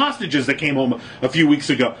 Just like the hostages that came home a few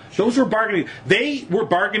weeks ago. Those were bargaining. They were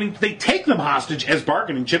bargaining. They take them hostage as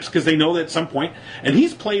bargaining chips because they know that at some point. And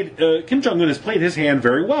Kim Jong-un has played his hand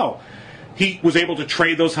very well. He was able to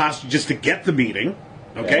trade those hostages to get the meeting.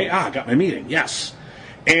 Okay? I got my meeting. Yes.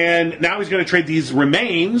 And now he's going to trade these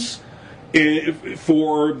remains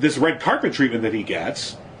for this red carpet treatment that he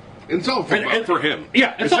gets. It's all for him.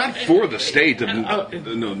 Yeah, it's not for the state of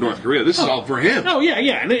North Korea. This is all for him. Oh yeah,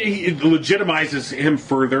 and it legitimizes him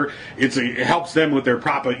further. It helps them with their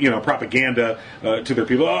propaganda to their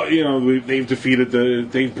people. Oh,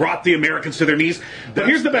 they've brought the Americans to their knees. But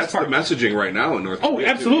here's the best part: the messaging right now in North Korea. Oh,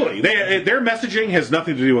 absolutely. Their messaging has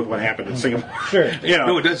nothing to do with what happened in Singapore. Sure.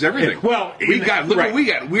 No, it does everything. Well, look what we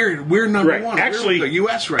got. We're number one. Actually, we're the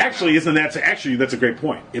U.S. right actually, now. That's a great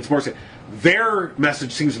point. It's more. Their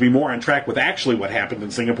message seems to be more on track with actually what happened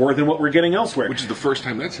in Singapore than what we're getting elsewhere. Which is the first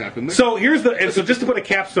time that's happened there. So so just to put a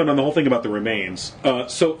capstone on the whole thing about the remains.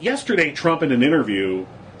 So yesterday, Trump in an interview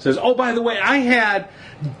says, "Oh, by the way, I had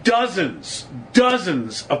dozens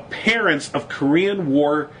of parents of Korean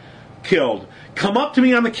War killed come up to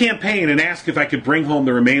me on the campaign and ask if I could bring home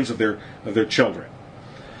the remains of their children."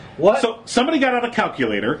 What? So somebody got out a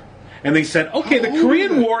calculator. And they said, okay, the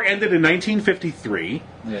Korean War ended in 1953.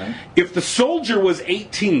 Yeah. If the soldier was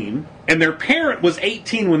 18 and their parent was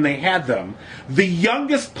 18 when they had them, the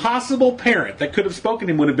youngest possible parent that could have spoken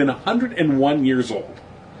to him would have been 101 years old.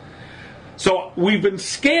 So we've been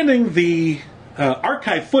scanning the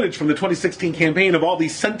archive footage from the 2016 campaign of all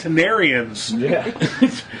these centenarians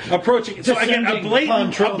approaching. So again, a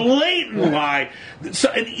blatant lie, so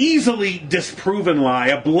an easily disproven lie,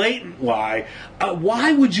 a blatant lie.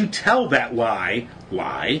 Why would you tell that lie?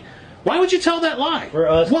 Why would you tell that lie?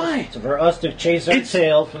 Why? For us to chase our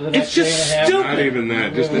tail for the next day and a half. Stupid. Not even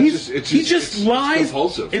that. He just lies. It's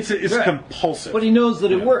compulsive. It's compulsive. But he knows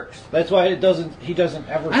that it works. That's why he doesn't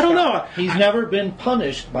ever. I don't know. He's never been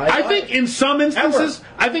punished by. I think in some instances,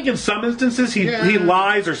 he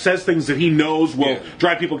lies or says things that he knows will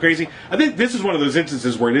drive people crazy. I think this is one of those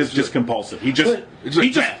instances where it is just compulsive.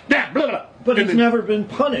 But he's never been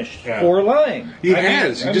punished for lying. He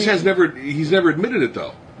has never. He's never admitted it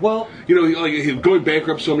though. Well, like going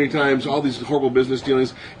bankrupt so many times, all these horrible business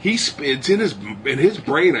dealings. It's in his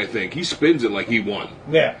brain. I think he spins it like he won.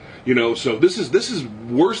 Yeah. So this is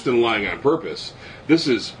worse than lying on purpose. This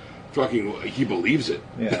is fucking. He believes it.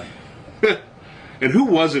 Yeah. And who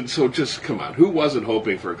wasn't? So just come on. Who wasn't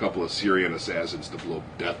hoping for a couple of Syrian assassins to blow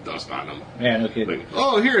death dust on him? Yeah, no kidding. Like,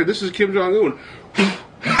 oh, here, this is Kim Jong-un.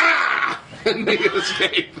 And make an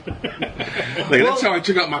escape. That's how I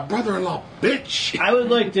took out my brother-in-law, bitch. I would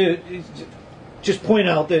like to just point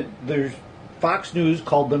out that there's Fox News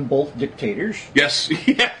called them both dictators. Yes.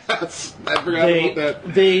 I forgot about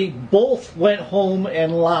that. They both went home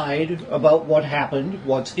and lied about what happened,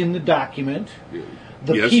 what's in the document.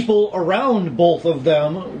 The people around both of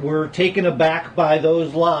them were taken aback by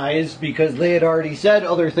those lies because they had already said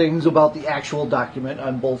other things about the actual document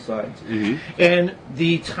on both sides. Mm-hmm. And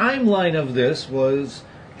the timeline of this was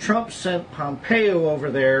Trump sent Pompeo over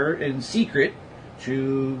there in secret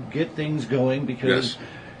to get things going because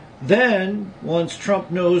then, once Trump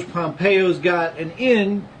knows Pompeo's got an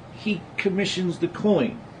in, he commissions the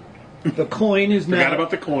coin. The coin is now... Forgot about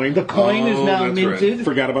the coin. The coin is now that's right. minted.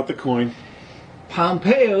 Forgot about the coin.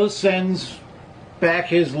 Pompeo sends back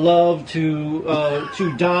his love to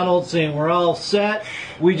Donald, saying we're all set.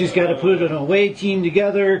 We just got to put an away team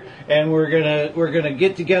together, and we're gonna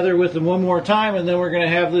get together with them one more time, and then we're gonna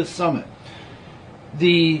have this summit.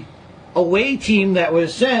 The away team that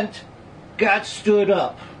was sent got stood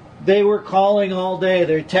up. They were calling all day.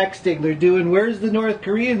 They're texting. They're doing, where's the North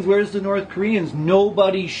Koreans? Where's the North Koreans?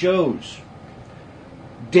 Nobody shows.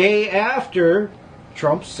 Day after,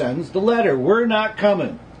 Trump sends the letter. We're not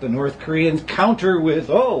coming. The North Koreans counter with,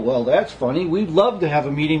 oh, well, that's funny. We'd love to have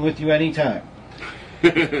a meeting with you anytime.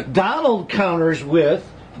 Donald counters with,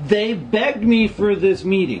 they begged me for this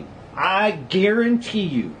meeting. I guarantee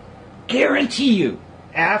you,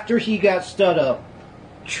 after he got stood up,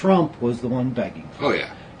 Trump was the one begging. Oh,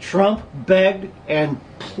 yeah. Trump begged and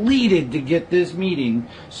pleaded to get this meeting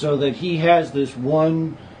so that he has this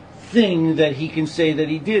one thing that he can say that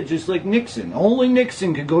he did, just like Nixon. Only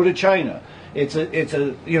Nixon could go to China. It's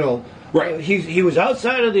a Right. He was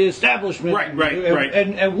outside of the establishment, Right.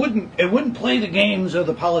 and wouldn't play the games of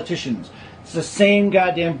the politicians. It's the same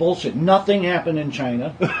goddamn bullshit. Nothing happened in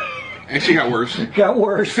China. Actually got worse. Got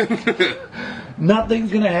worse.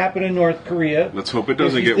 Nothing's going to happen in North Korea. Let's hope it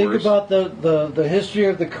doesn't get worse. Think about the history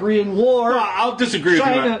of the Korean War. Well, I'll disagree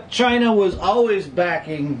with you. China was always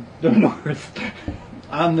backing the North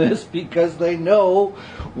on this because they know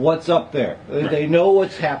what's up there. They know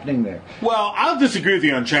what's happening there. Well, I'll disagree with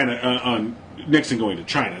you on China, on Nixon going to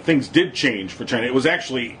China. Things did change for China. It was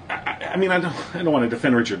actually, I don't want to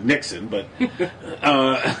defend Richard Nixon, but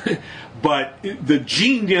but the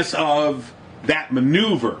genius of that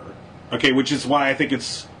maneuver, okay, which is why I think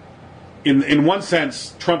it's, in one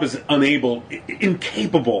sense, Trump is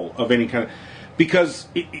incapable of any kind of, because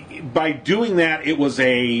by doing that, it was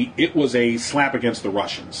a slap against the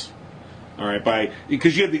Russians. All right,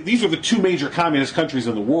 because these were the two major communist countries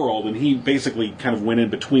in the world, and he basically kind of went in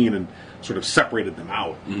between and sort of separated them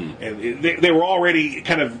out. And they were already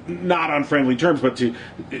kind of not on friendly terms, but to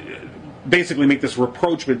basically make this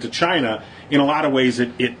rapprochement to China, in a lot of ways,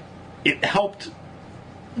 it helped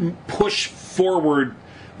push forward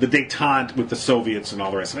the détente with the Soviets and all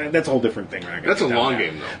the rest. That's a whole different thing. That's a long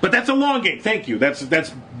game, though. But that's a long game. Thank you.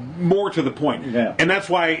 That's more to the point. Yeah. And that's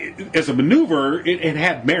why, as a maneuver, it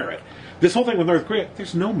had merit. This whole thing with North Korea,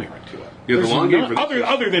 there's no merit to it. Yeah, the long game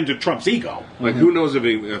other than to Trump's ego. Like, who knows if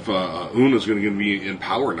UNA's going to be in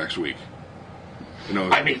power next week? You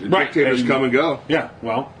know, dictators come and go. Yeah,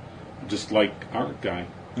 well, just like our guy.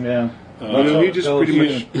 Yeah. He just pretty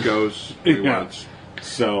much goes where he wants.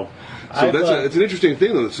 So it's an interesting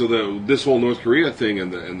thing, though. So this whole North Korea thing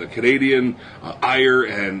and the Canadian ire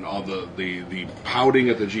and all the pouting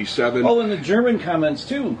at the G7. Oh, and the German comments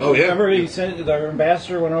too. Oh, yeah. Remember, he said the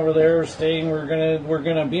ambassador went over there, saying we're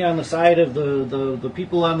gonna be on the side of the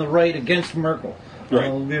people on the right against Merkel. Right.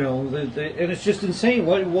 And it's just insane.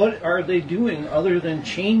 What are they doing other than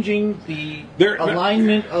changing the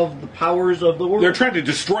alignment of the powers of the world? They're trying to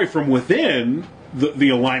destroy from within the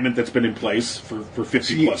alignment that's been in place for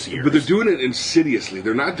 50 plus years. But they're doing it insidiously.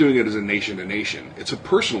 They're not doing it as a nation to nation. It's a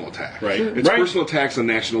personal attack. Right. It's personal attacks on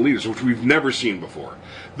national leaders, which we've never seen before.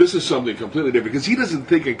 This is something completely different because he doesn't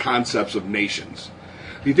think in concepts of nations.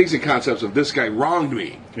 He thinks in concepts of this guy wronged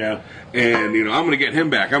me. Yeah. And I'm going to get him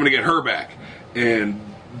back. I'm going to get her back. And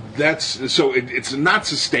it's not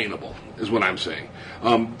sustainable, is what I'm saying.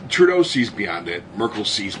 Trudeau sees beyond it. Merkel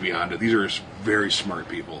sees beyond it. These are very smart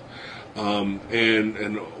people.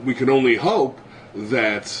 And we can only hope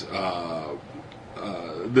that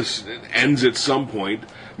this ends at some point.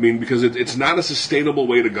 I mean, because it's not a sustainable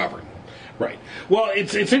way to govern. Right. Well,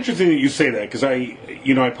 it's interesting that you say that because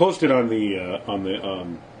I posted on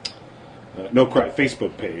the No Cry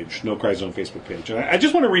Facebook page, No Cry Zone Facebook page, and I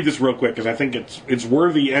just want to read this real quick because I think it's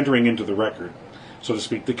worthy entering into the record, so to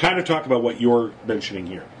speak, to kind of talk about what you're mentioning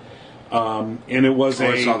here. And it was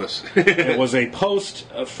I saw this. It was a post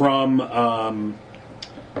from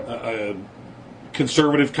a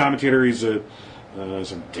conservative commentator. He's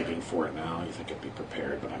as I'm digging for it now, you think I'd be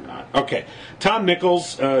prepared, but I'm not. Okay. Tom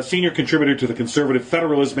Nichols, senior contributor to the conservative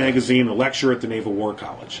Federalist magazine, a lecturer at the Naval War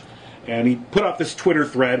College. And he put up this Twitter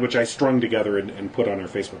thread, which I strung together and put on our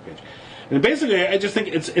Facebook page. And basically, I just think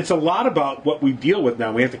it's a lot about what we deal with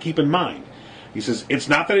now. We have to keep in mind. He says, it's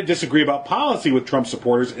not that I disagree about policy with Trump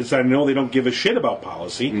supporters, it's that I know they don't give a shit about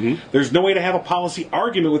policy. Mm-hmm. There's no way to have a policy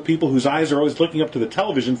argument with people whose eyes are always looking up to the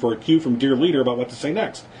television for a cue from dear leader about what to say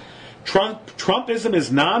next. Trumpism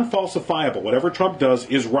is non-falsifiable. Whatever Trump does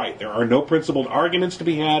is right. There are no principled arguments to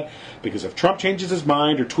be had because if Trump changes his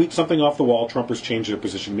mind or tweets something off the wall, Trumpers change their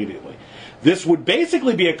position immediately. This would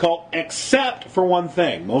basically be a cult, except for one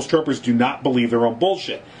thing. Most Trumpers do not believe their own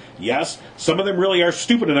bullshit. Yes, some of them really are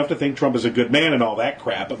stupid enough to think Trump is a good man and all that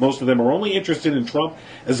crap, but most of them are only interested in Trump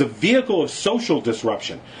as a vehicle of social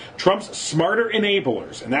disruption. Trump's smarter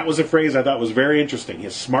enablers, and that was a phrase I thought was very interesting,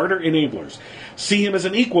 his smarter enablers, see him as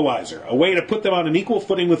an equalizer, a way to put them on an equal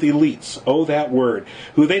footing with elites, oh that word,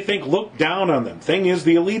 who they think look down on them. Thing is,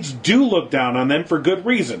 the elites do look down on them for good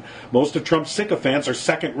reason. Most of Trump's sycophants are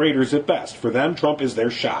second-raters at best. For them, Trump is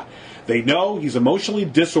their shot. They know he's emotionally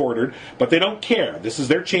disordered, but they don't care. This is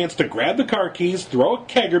their chance to grab the car keys, throw a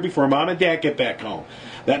kegger before mom and dad get back home.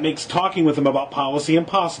 That makes talking with them about policy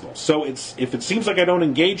impossible. So if it seems like I don't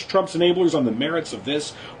engage Trump's enablers on the merits of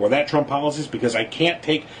this or that Trump policies because I can't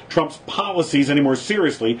take Trump's policies any more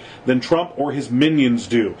seriously than Trump or his minions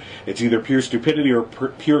do. It's either pure stupidity or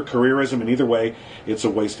pure careerism, and either way, it's a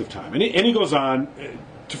waste of time. And he goes on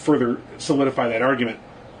to further solidify that argument.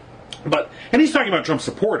 And he's talking about Trump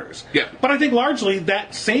supporters. Yeah. But I think largely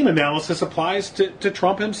that same analysis applies to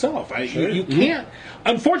Trump himself. You can't.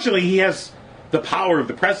 Unfortunately, he has the power of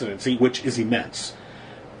the presidency, which is immense.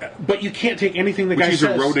 But you can't take anything the guy he's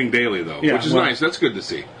says. eroding daily, though, Yeah, which is nice. That's good to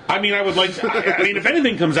see. I mean, I would like to, I mean, if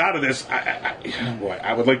anything comes out of this,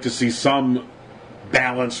 I would like to see some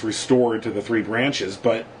balance restored to the three branches,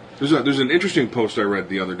 but... There's an interesting post I read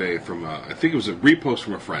the other day from, I think it was a repost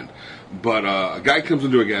from a friend, but a guy comes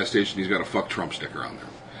into a gas station, he's got a fuck Trump sticker on there.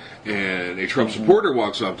 And a Trump supporter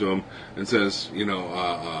walks up to him and says,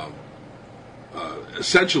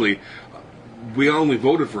 essentially, we only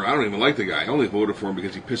voted for, I don't even like the guy, I only voted for him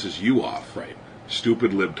because he pisses you off. Right.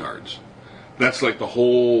 Stupid libtards. That's like the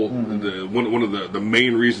whole, one of the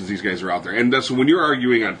main reasons these guys are out there. And that's when you're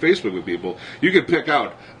arguing on Facebook with people, you can pick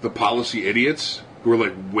out the policy idiots who are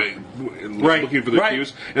like looking for their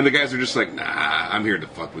cues, and the guys are just like, nah, I'm here to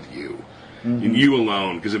fuck with you. And you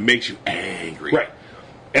alone, because it makes you angry. Right.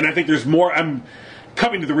 And I think there's more, I'm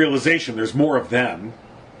coming to the realization there's more of them.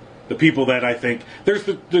 The people that I think, there's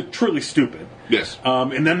the truly stupid. Yes.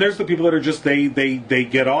 And then there's the people that are just, they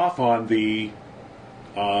get off on the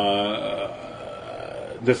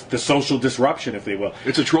social disruption, if they will.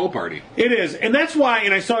 It's a troll party. It is. And that's why,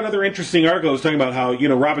 and I saw another interesting article, it was talking about how,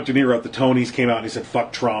 Robert De Niro at the Tonys came out and he said,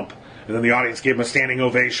 fuck Trump. And then the audience gave him a standing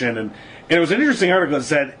ovation. And it was an interesting article that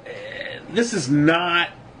said, this is not,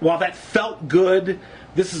 while that felt good,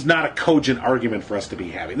 this is not a cogent argument for us to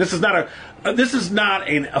be having. This is not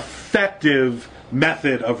an effective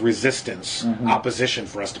method of resistance, opposition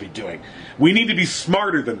for us to be doing. We need to be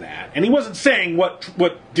smarter than that. And he wasn't saying what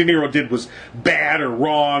De Niro did was bad or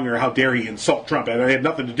wrong or how dare he insult Trump. It had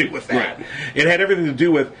nothing to do with that. Right. It had everything to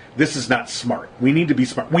do with this is not smart. We need to be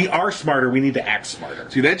smart. We are smarter. We need to act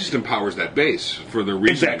smarter. See, that just empowers that base for the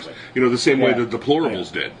reasons. Exactly. The same way the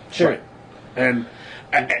deplorables did. Sure. Right. And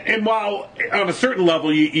while on a certain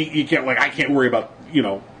level you can't, like, I can't worry about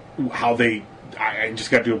how they, I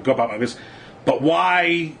just got to go about my business. But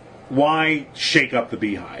why shake up the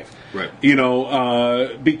beehive? Right.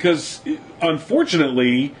 Because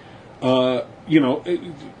unfortunately,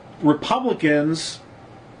 Republicans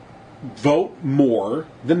vote more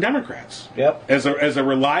than Democrats. Yep. As a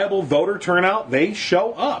reliable voter turnout, they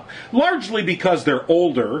show up largely because they're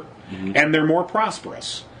older and they're more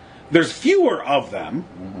prosperous. There's fewer of them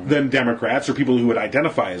than Democrats or people who would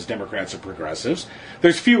identify as Democrats or progressives.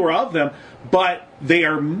 There's fewer of them, but they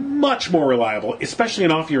are much more reliable, especially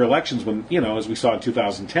in off-year elections when, as we saw in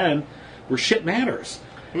 2010, where shit matters.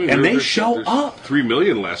 And they show up. 3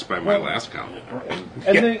 million less by my last count.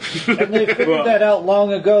 And they figured that out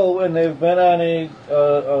long ago, and they've been on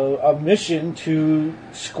a mission to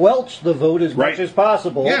squelch the vote as much as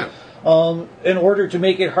possible. Yeah. In order to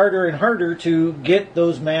make it harder and harder to get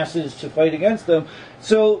those masses to fight against them.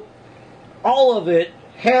 So all of it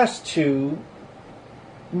has to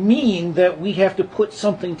mean that we have to put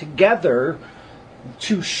something together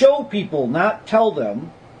to show people, not tell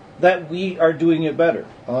them, that we are doing it better.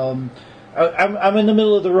 I'm in the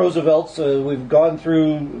middle of the Roosevelts. We've gone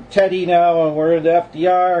through Teddy now, and we're into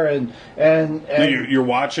FDR, and you're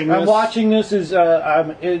watching this? I'm watching this. It's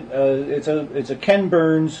a Ken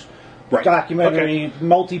Burns documentary,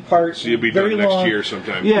 multi-part. So you'll be very done next long. year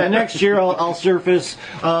sometime. Yeah, next year I'll surface.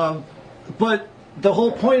 But the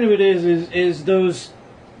whole point of it is those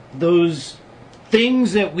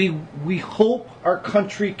things that we hope our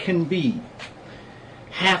country can be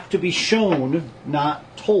have to be shown,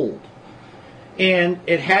 not told. And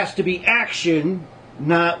it has to be action,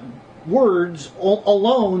 not words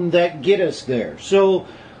alone that get us there. So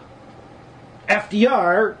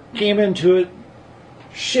FDR came into it,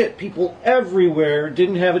 shit, people everywhere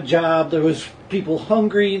didn't have a job. There was people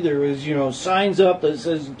hungry. There was, signs up that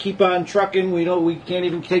says, keep on trucking. We can't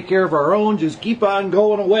even take care of our own. Just keep on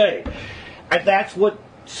going away. And that's what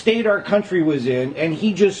state our country was in. And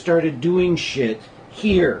he just started doing shit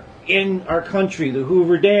here in our country. The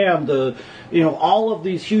Hoover Dam, all of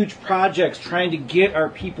these huge projects trying to get our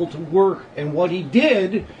people to work. And what he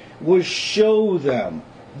did was show them,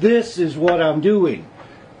 this is what I'm doing.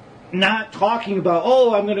 Not talking about,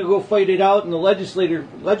 I'm going to go fight it out in the legislature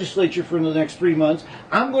for the next 3 months.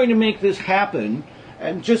 I'm going to make this happen.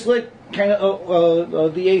 And just like kind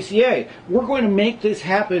of the ACA, we're going to make this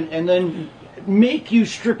happen and then make you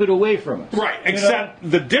strip it away from us. Right, except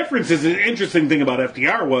the difference is, an interesting thing about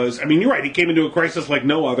FDR was, you're right, he came into a crisis like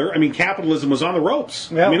no other. Capitalism was on the ropes.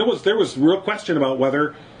 Yep. There was real question about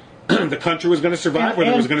whether the country was going to survive,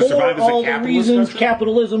 whether it was going to survive as a all capitalist the reasons country.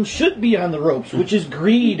 Capitalism should be on the ropes, which is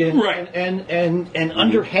greed and Right. and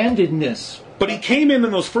underhandedness. But he came in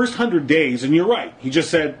those first 100 days, and you're right. He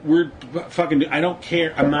just said, I don't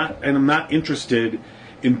care. I'm not interested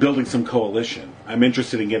in building some coalition. I'm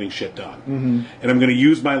interested in getting shit done. Mm-hmm. And I'm going to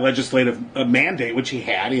use my legislative mandate, which he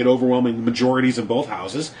had. He had overwhelming majorities in both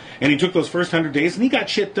houses. And he took those first 100 days, and he got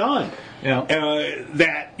shit done. Yeah.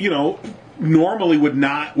 That, normally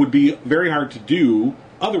would be very hard to do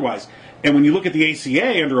otherwise. And when you look at the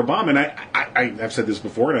ACA under Obama, and I've said this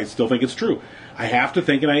before, and I still think it's true, I have to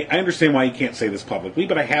think, and I understand why he can't say this publicly,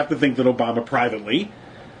 but I have to think that Obama privately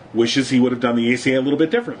wishes he would have done the ACA a little bit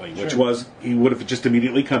differently, which was he would have just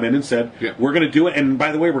immediately come in and said, we're going to do it, and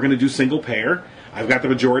by the way, we're going to do single payer. I've got the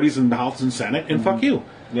majorities in the House and Senate, and fuck you.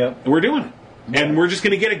 Yep. And we're doing it. And we're just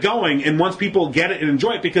going to get it going, and once people get it and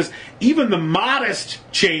enjoy it, because even the modest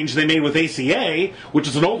change they made with ACA, which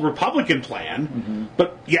is an old Republican plan,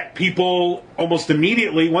 but yet people almost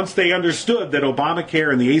immediately, once they understood that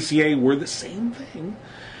Obamacare and the ACA were the same thing,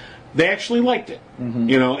 they actually liked it.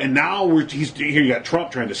 And now here you got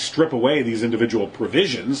Trump trying to strip away these individual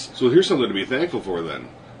provisions. So here's something to be thankful for then.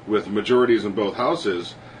 With majorities in both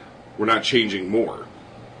houses, we're not changing more.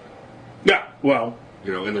 Yeah, well,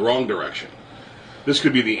 in the wrong direction. This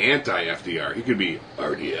could be the anti-FDR. He could be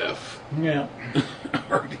RDF. Yeah.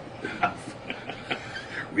 RDF.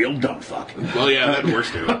 Real dumb fuck. Well, yeah, that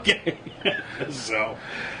works too. Okay. So.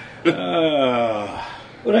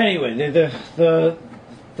 But anyway,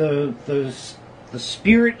 the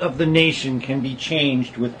spirit of the nation can be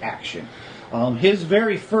changed with action. His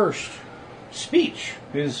very first speech,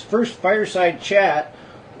 his first fireside chat,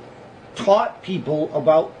 taught people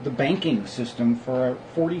about the banking system for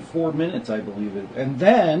 44 minutes, I believe it. And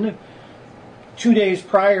then, 2 days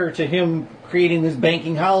prior to him creating this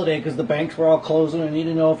banking holiday, because the banks were all closing and he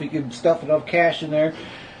didn't know if he could stuff enough cash in there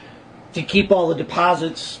to keep all the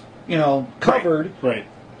deposits, covered. Right.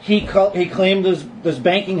 He claimed this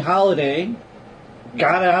banking holiday,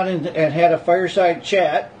 got out and had a fireside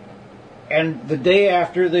chat, and the day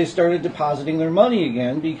after they started depositing their money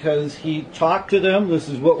again, because he talked to them. This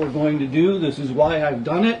is what we're going to do. This is why I've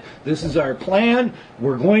done it. This is our plan.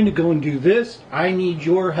 We're going to go and do this. I need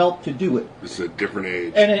your help to do it. It's a different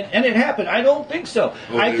age. And it happened. I don't think so.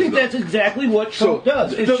 I think that's exactly what Trump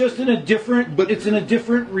does. It's just in a different, it's in a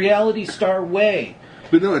different reality star way.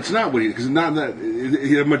 But no, it's not what because not that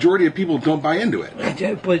a majority of people don't buy into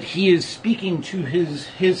it. But he is speaking to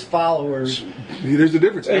his followers. There's a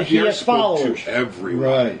difference. He FDR has spoke followers. to everyone.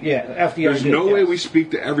 Right? Yeah. FDR. There's no way we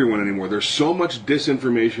speak to everyone anymore. There's so much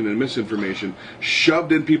disinformation and misinformation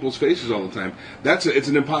shoved in people's faces all the time. That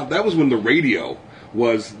was when the radio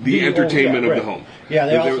was the entertainment of the home. Yeah,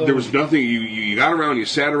 there was nothing. You got around, you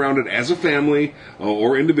sat around it as a family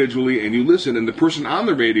or individually, and you listened. And the person on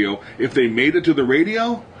the radio, if they made it to the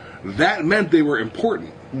radio, that meant they were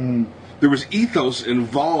important. There was ethos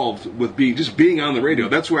involved with being on the radio.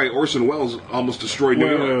 That's why Orson Welles almost destroyed New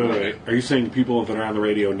York. Wait. Are you saying people that are on the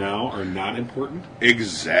radio now are not important?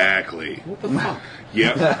 Exactly. What the fuck?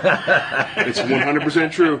 Yep. It's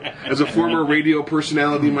 100% true. As a former radio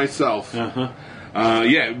personality myself.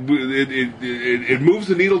 It moves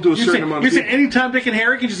the needle to a certain amount of people. people. Any Tom, Dick, and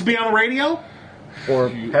Harry can just be on the radio? Or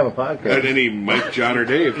have a podcast. And any Mike, John, or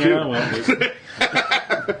Dave, too. Yeah, well,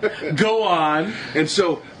 go on. And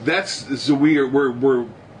so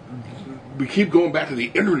we keep going back to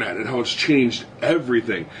the internet and how it's changed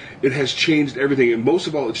everything. It has changed everything, and most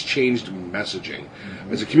of all, it's changed messaging.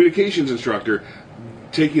 As a communications instructor,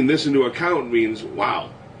 taking this into account means, wow,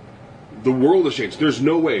 the world has changed. There's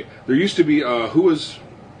no way. There used to be, I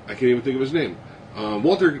can't even think of his name. Not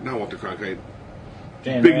Walter Cronkite.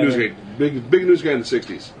 Big news guy in the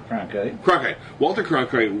 60s. Cronkite. Walter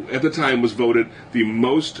Cronkite, at the time, was voted the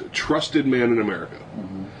most trusted man in America.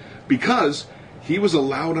 Because he was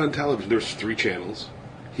allowed on television. There's 3 channels.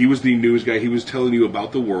 He was the news guy. He was telling you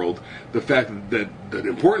about the world. The fact that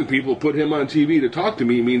important people put him on TV to talk to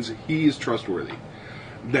me means he is trustworthy.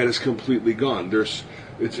 That is completely gone.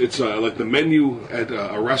 It's like the menu at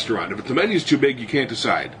a restaurant. If the menu's too big, you can't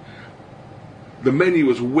decide. The menu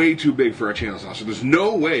is way too big for our channels now, so there's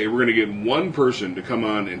no way we're going to get one person to come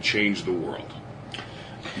on and change the world.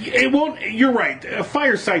 It won't. You're right. A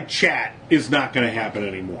fireside chat is not going to happen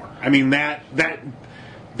anymore. I mean that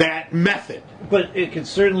method. But it could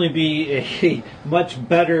certainly be a much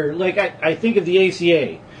better. Like I think of the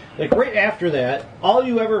ACA. Like right after that, all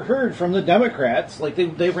you ever heard from the Democrats, like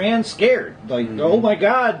they ran scared. Like, oh my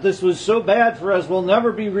God, this was so bad for us. We'll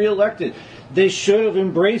never be reelected. They should have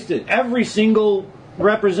embraced it. Every single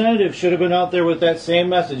representative should have been out there with that same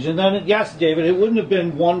message. And then, yes, David, it wouldn't have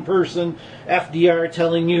been one person, FDR,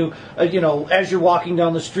 telling you, as you're walking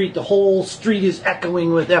down the street, the whole street is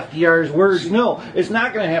echoing with FDR's words. No, it's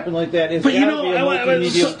not going to happen like that. It's got to be a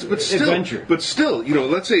multimedia adventure. But still,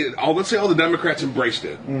 let's say all the Democrats embraced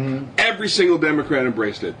it. Mm-hmm. Every single Democrat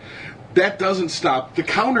embraced it. That doesn't stop the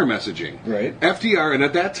counter messaging. Right. FDR, and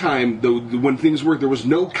at that time, when things worked, there was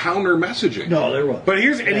no counter messaging. No, there was. But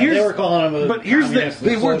they were calling them. But here's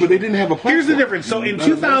they were, but they didn't have a platform. Here's the difference. So in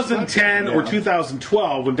 2010 or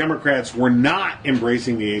 2012, when Democrats were not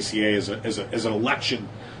embracing the ACA as an election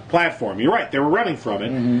platform, you're right, they were running from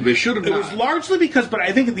it. Mm-hmm. They should have. It was largely because, but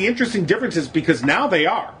I think the interesting difference is because now they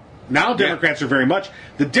are. Now Democrats are very much.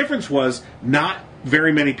 The difference was not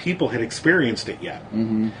very many people had experienced it yet.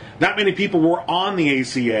 Mm-hmm. Not many people were on the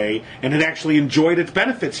ACA and had actually enjoyed its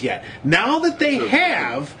benefits yet. Now that they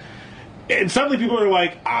have, and suddenly people are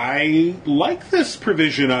like, I like this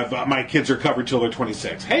provision of my kids are covered till they're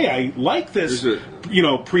 26. Hey, I like this,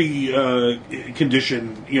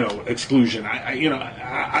 pre-condition, exclusion.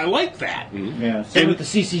 I like that. Mm-hmm. Yeah. Same with the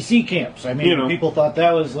CCC camps. I mean, people thought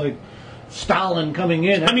that was like Stalin coming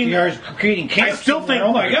in. FDR's creating camps. I still think.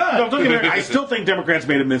 Oh my God! No, don't get me wrong. I still think Democrats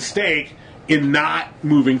made a mistake in not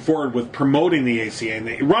moving forward with promoting the ACA,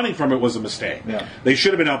 and running from it was a mistake. Yeah. They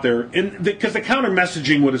should have been out there, because the counter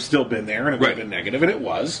messaging would have still been there, and it would have been negative, and it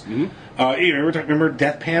was. Mm-hmm. Remember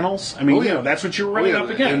death panels? I mean, that's what you were running up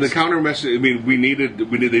against. And the counter message. I mean, they needed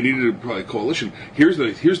probably a coalition. Here's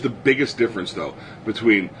the biggest difference, though,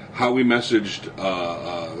 between how we messaged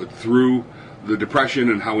through the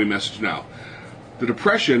Depression and how we message now. The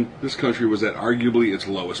Depression, this country was at arguably its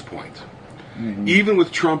lowest point. Mm-hmm. Even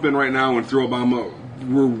with Trump in right now and through Obama,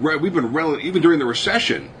 we've been even during the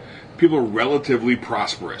recession, people are relatively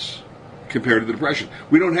prosperous compared to the Depression.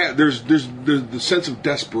 We don't have there's the sense of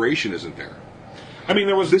desperation isn't there. I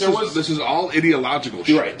mean, this is all ideological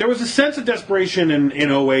shit. Right. There was a sense of desperation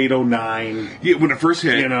in 08, 09. Yeah, when it first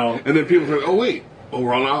hit, and then people thought, oh wait. Oh,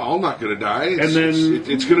 we're all not going to die.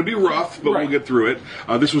 It's going to be rough, but we'll get through it.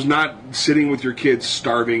 This was not sitting with your kids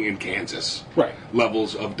starving in Kansas. Right.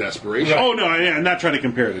 Levels of desperation. Right. Oh no, I'm not trying to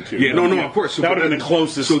compare the two. Yeah, no, of course. So that would have been the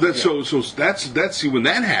closest. So that's see when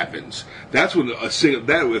that happens. That's when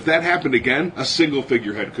if that happened again, a single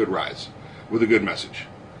figurehead could rise with a good message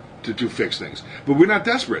to fix things. But we're not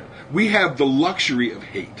desperate. We have the luxury of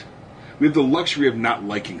hate. We have the luxury of not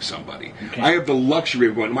liking somebody. Okay. I have the luxury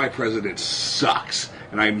of going, my president sucks.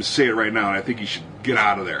 And I'm saying it right now, and I think he should get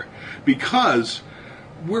out of there. Because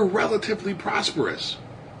we're relatively prosperous.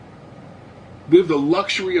 We have the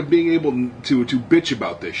luxury of being able to bitch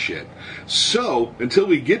about this shit. So, until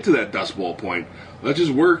we get to that Dust Bowl point, let's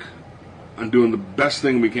just work on doing the best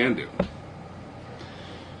thing we can do.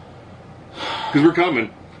 Because we're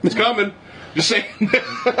coming. It's coming. Just saying.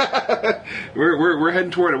 we're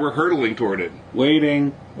heading toward it. We're hurtling toward it.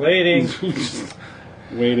 Waiting. And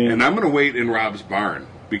I'm going to wait in Rob's barn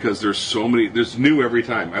because there's so many. There's new every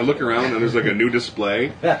time. I look around and there's like a new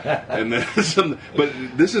display. And then but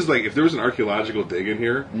this is like if there was an archaeological dig in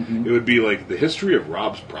here, it would be like the history of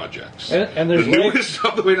Rob's projects. And there's the newest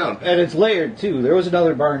stuff the way down. And it's layered too. There was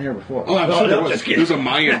another barn here before. Oh, I'm sure there was. There was a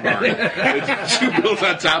Mayan barn. It's two built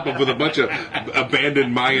on top of with a bunch of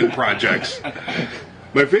abandoned Mayan projects.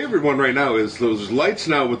 My favorite one right now is those lights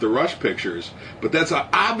now with the Rush pictures, but that's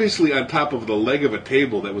obviously on top of the leg of a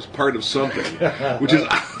table that was part of something, which is...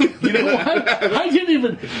 You know what?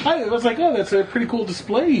 I was like, oh, that's a pretty cool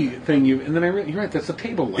display thing. And then you're right, that's a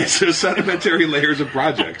table leg. It's the sedimentary layers of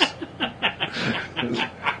projects.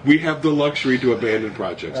 We have the luxury to abandon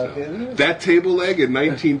projects now. That table leg in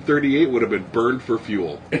 1938 would have been burned for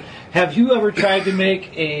fuel. Have you ever tried to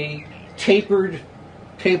make a tapered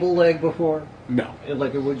table leg before? No.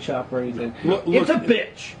 Like a wood shop or anything? It's a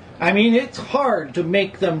bitch. I mean, it's hard to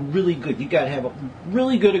make them really good. You got to have a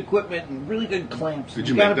really good equipment and really good clamps. Did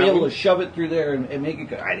you you got to make be that able one? to shove it through there and make it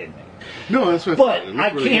good. I didn't make it. No, that's what But it I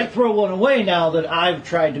looked really can't good. throw one away now that I've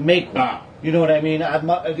tried to make one. Ah. You know what I mean?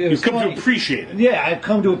 You've come to appreciate it. Yeah, I've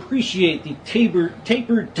come to appreciate the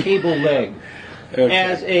tapered table leg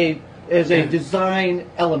Okay. as a design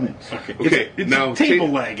element. Okay, It's now a table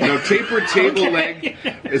leg. No, tapered table leg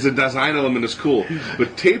is a design element is cool,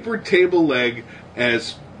 but tapered table leg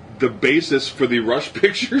as the basis for the Rush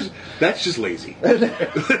pictures, that's just lazy. That's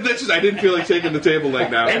just, I didn't feel like taking the table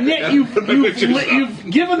leg now. And yet you've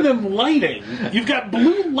given them lighting. You've got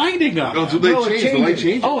blue lighting up. Oh, so they No, it changed. The light changes.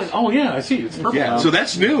 changed. Oh, yeah, I see. It's purple. Yeah, now. so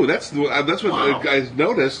that's new. That's what Wow. I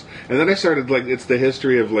noticed, and then I started like it's the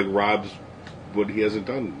history of like Rob's what he hasn't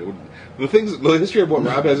done. The history of what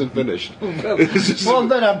Rob hasn't finished. It's just- Well,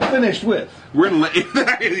 then I'm finished with. we're he's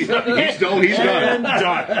done. He's done.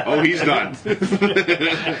 done. Oh, he's done.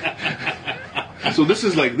 So this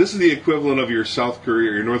is the equivalent of your South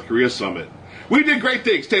Korea or your North Korea summit. We did great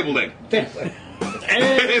things. Table leg. And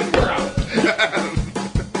we're out.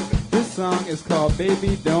 This song is called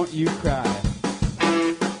Baby Don't You Cry.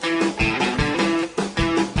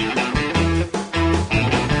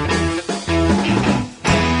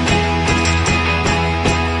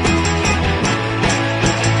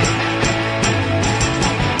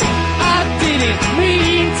 I didn't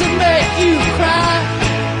mean to make you cry.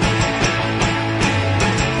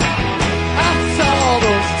 I saw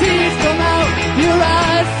those tears come out your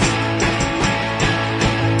eyes.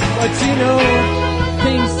 But you know,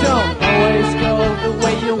 things don't always go the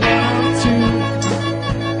way you want them to.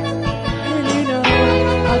 And you know,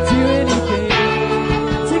 I'll do anything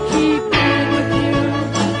to keep being with you.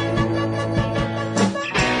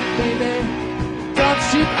 Baby, don't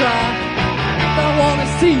you cry. Don't wanna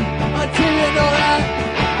see until you know that.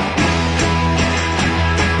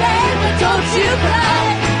 Baby, don't you cry.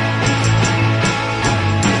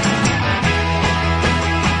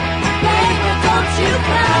 Baby, don't you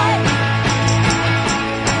cry.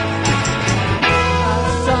 I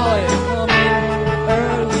saw it coming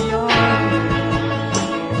early on.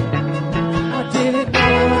 I didn't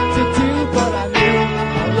know what to do, but I knew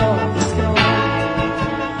my love was gone.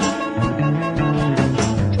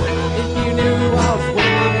 If you knew I was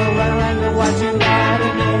waiting around to watch you lie to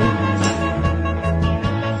me.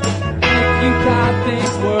 If you thought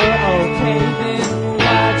things were okay, then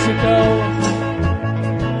why'd you go?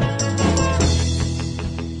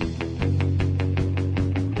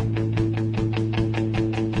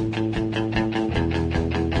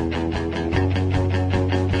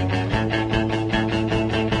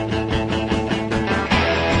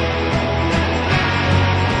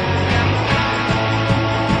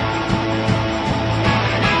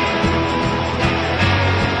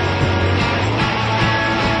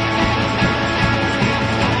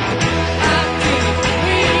 I didn't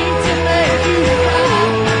mean to make you cry.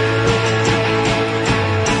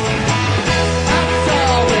 I saw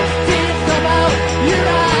those tears come out your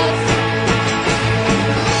eyes.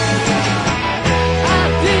 I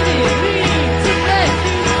didn't mean to make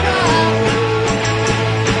you cry.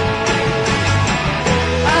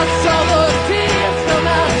 I saw those tears come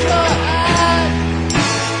out your eyes.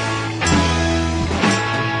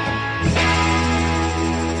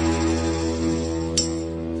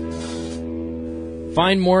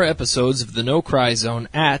 Find more episodes of The No Cry Zone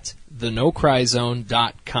at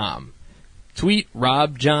thenocryzone.com. Tweet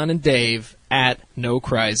Rob, John, and Dave at No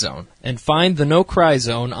Cry Zone. And find The No Cry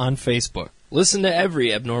Zone on Facebook. Listen to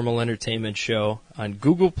every Abnormal Entertainment show on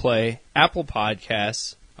Google Play, Apple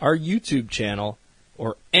Podcasts, our YouTube channel,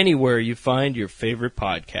 or anywhere you find your favorite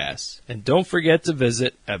podcasts. And don't forget to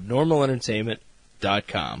visit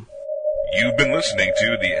abnormalentertainment.com. You've been listening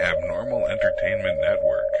to the Abnormal Entertainment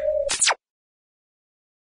Network.